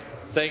Addington.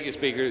 Thank you,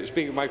 Speaker.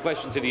 Speaker, my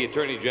question to the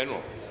Attorney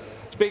General.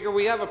 Speaker,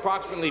 we have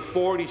approximately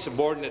 40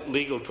 subordinate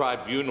legal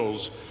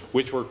tribunals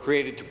which were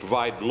created to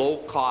provide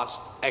low-cost,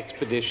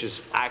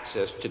 expeditious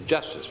access to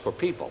justice for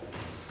people.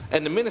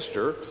 And the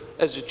Minister,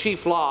 as the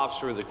Chief Law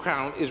Officer of the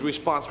Crown, is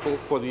responsible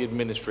for the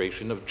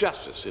administration of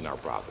justice in our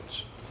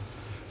province.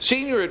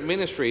 Senior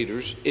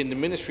administrators in the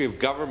Ministry of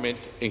Government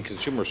and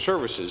Consumer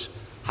Services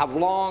have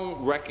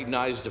long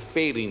recognized the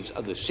failings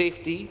of the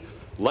Safety,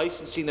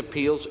 Licensing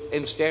Appeals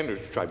and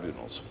Standards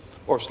Tribunals,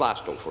 or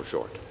SLASTO for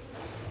short,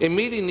 in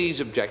meeting these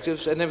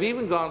objectives, and have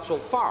even gone so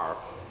far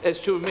as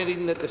to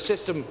admitting that the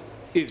system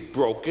is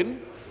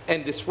broken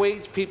and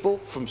dissuades people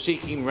from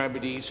seeking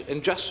remedies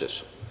and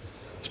justice.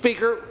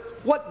 Speaker,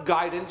 what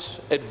guidance,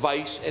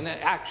 advice and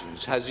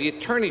actions has the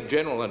Attorney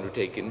General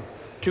undertaken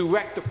to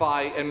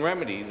rectify and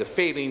remedy the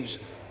failings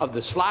of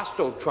the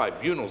SLASTO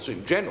tribunals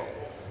in general,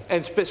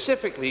 and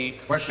specifically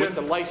with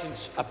the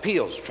Licensed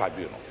Appeals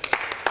Tribunal?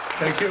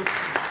 Thank you.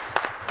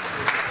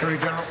 Attorney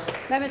General.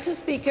 Mr.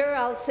 Speaker,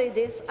 I'll say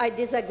this. I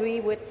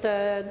disagree with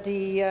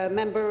the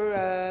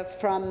member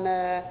from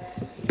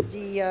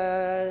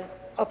the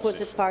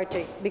opposite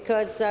party,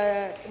 because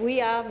we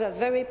have a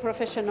very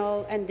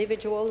professional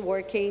individual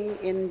working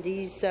in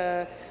these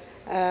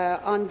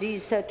on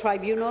these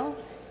tribunal,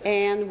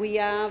 and we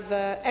have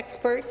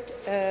expert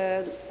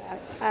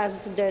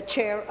as the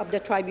chair of the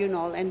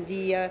tribunal, and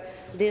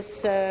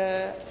this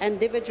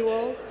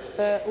individual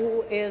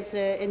who is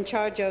in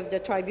charge of the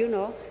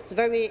tribunal is a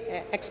very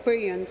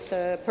experienced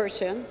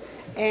person,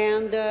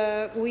 and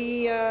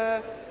we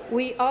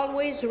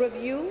always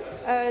review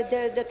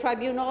the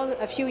tribunal.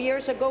 A few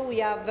years ago, we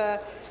have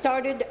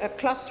started a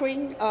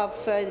clustering of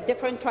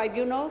different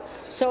tribunals,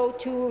 so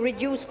to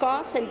reduce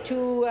costs and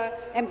to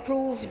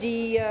improve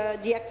the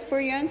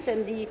experience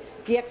and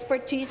the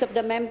expertise of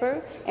the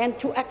member, and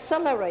to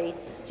accelerate,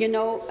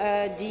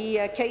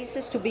 the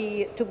cases to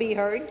be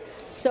heard.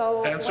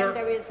 So when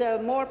there is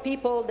more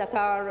people that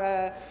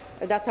are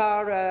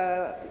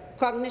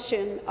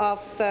cognition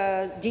of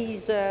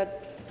these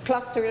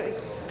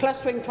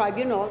clustering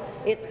tribunal,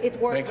 it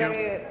worked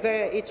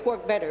it's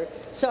worked better.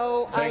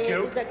 So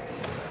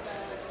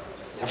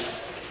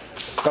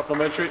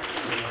Supplementary.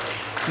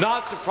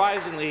 Not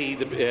surprisingly,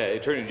 the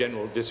Attorney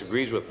General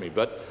disagrees with me,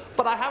 but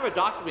I have a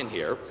document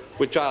here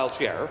which I'll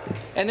share,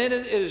 and it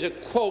is a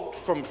quote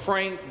from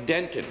Frank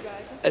Denton,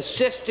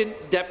 Assistant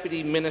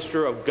Deputy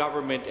Minister of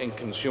Government and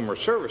Consumer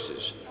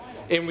Services,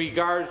 in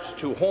regards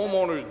to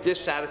homeowners'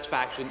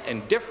 dissatisfaction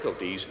and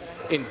difficulties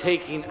in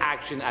taking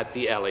action at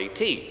the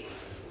LAT.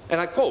 And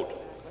I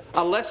quote,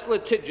 "A less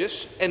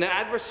litigious and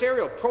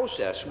adversarial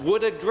process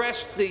would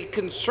address the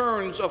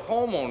concerns of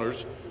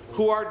homeowners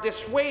who are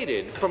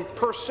dissuaded from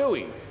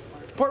pursuing,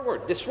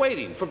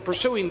 dissuading from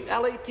pursuing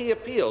LAT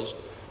appeals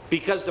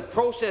because the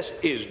process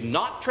is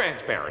not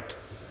transparent,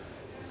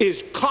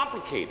 is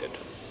complicated,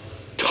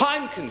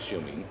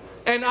 time-consuming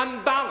and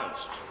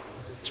unbalanced.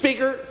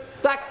 Speaker,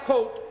 that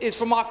quote is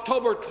from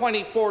October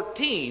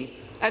 2014,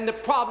 and the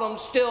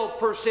problems still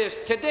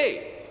persist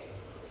today.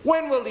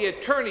 When will the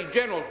Attorney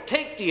General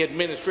take the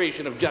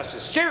administration of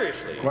justice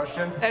seriously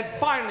and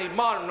finally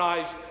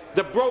modernize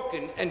the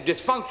broken and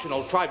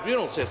dysfunctional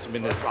tribunal system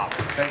in this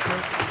province? Thank you.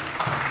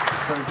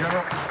 Attorney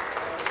General.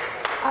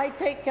 I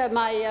take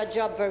my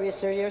job very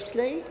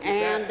seriously,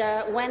 and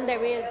when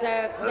there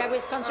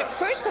is concern,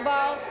 first of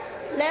all,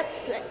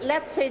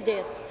 let's say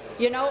this.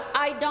 You know,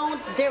 I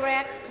don't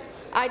direct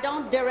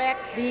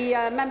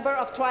the member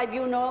of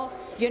tribunal,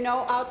 you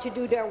know, how to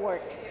do their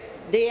work.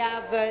 They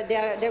have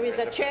there is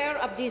a chair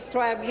of this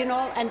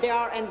tribunal, and they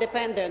are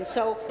independent.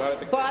 So,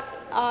 but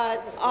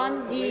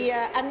on the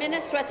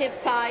administrative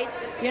side,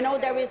 you know,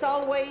 there is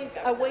always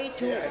a way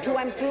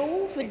to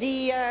improve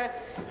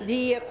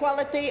the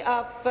quality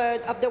of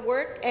the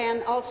work,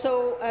 and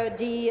also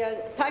the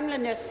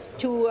timeliness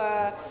to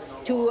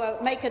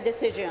make a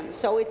decision.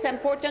 So it's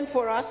important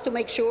for us to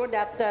make sure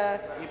that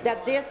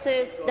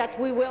that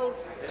we will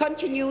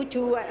continue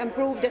to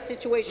improve the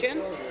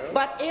situation.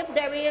 But if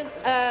there is,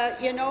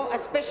 you know, a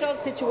special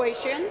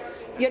situation,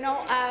 you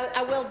know,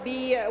 I will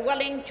be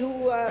willing to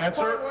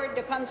forward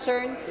the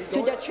concern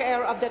to the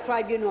chair of the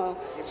tribunal.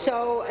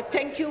 So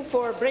thank you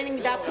for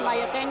bringing that to my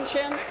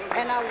attention,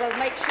 and I will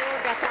make sure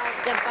that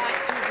I'll get back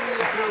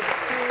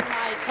to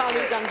my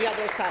colleague on the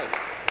other side.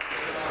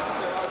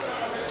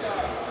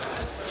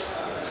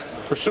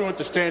 Pursuant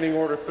to Standing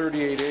Order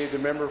 38A, the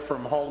member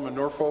from Haldimand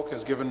Norfolk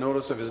has given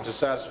notice of his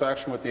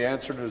dissatisfaction with the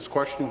answer to his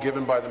question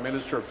given by the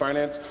Minister of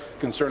Finance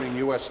concerning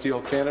U.S.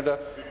 Steel Canada.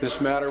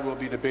 This matter will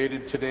be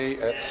debated today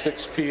at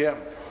 6 p.m.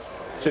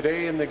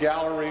 Today in the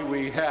gallery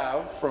we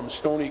have, from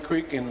Stony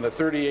Creek in the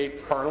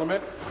 38th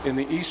Parliament, in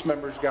the East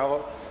Members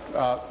Gallery,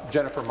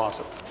 Jennifer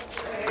Mossop.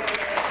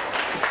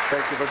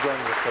 Thank you for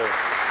joining us today.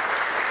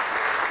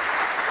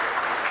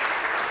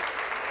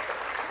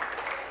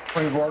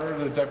 Point of order,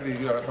 the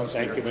Deputy House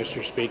Thank you,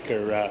 Mr.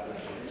 Speaker.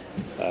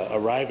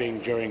 Arriving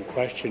during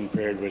question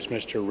period was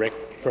Mr. Rick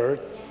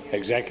Firth,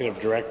 Executive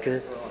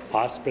Director,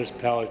 Hospice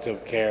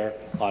Palliative Care,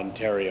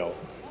 Ontario.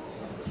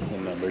 The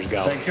members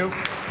gallery. Thank you.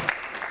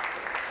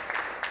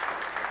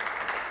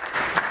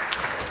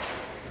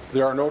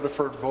 There are no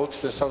deferred votes.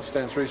 This House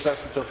stands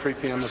recessed until 3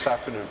 p.m. this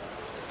afternoon.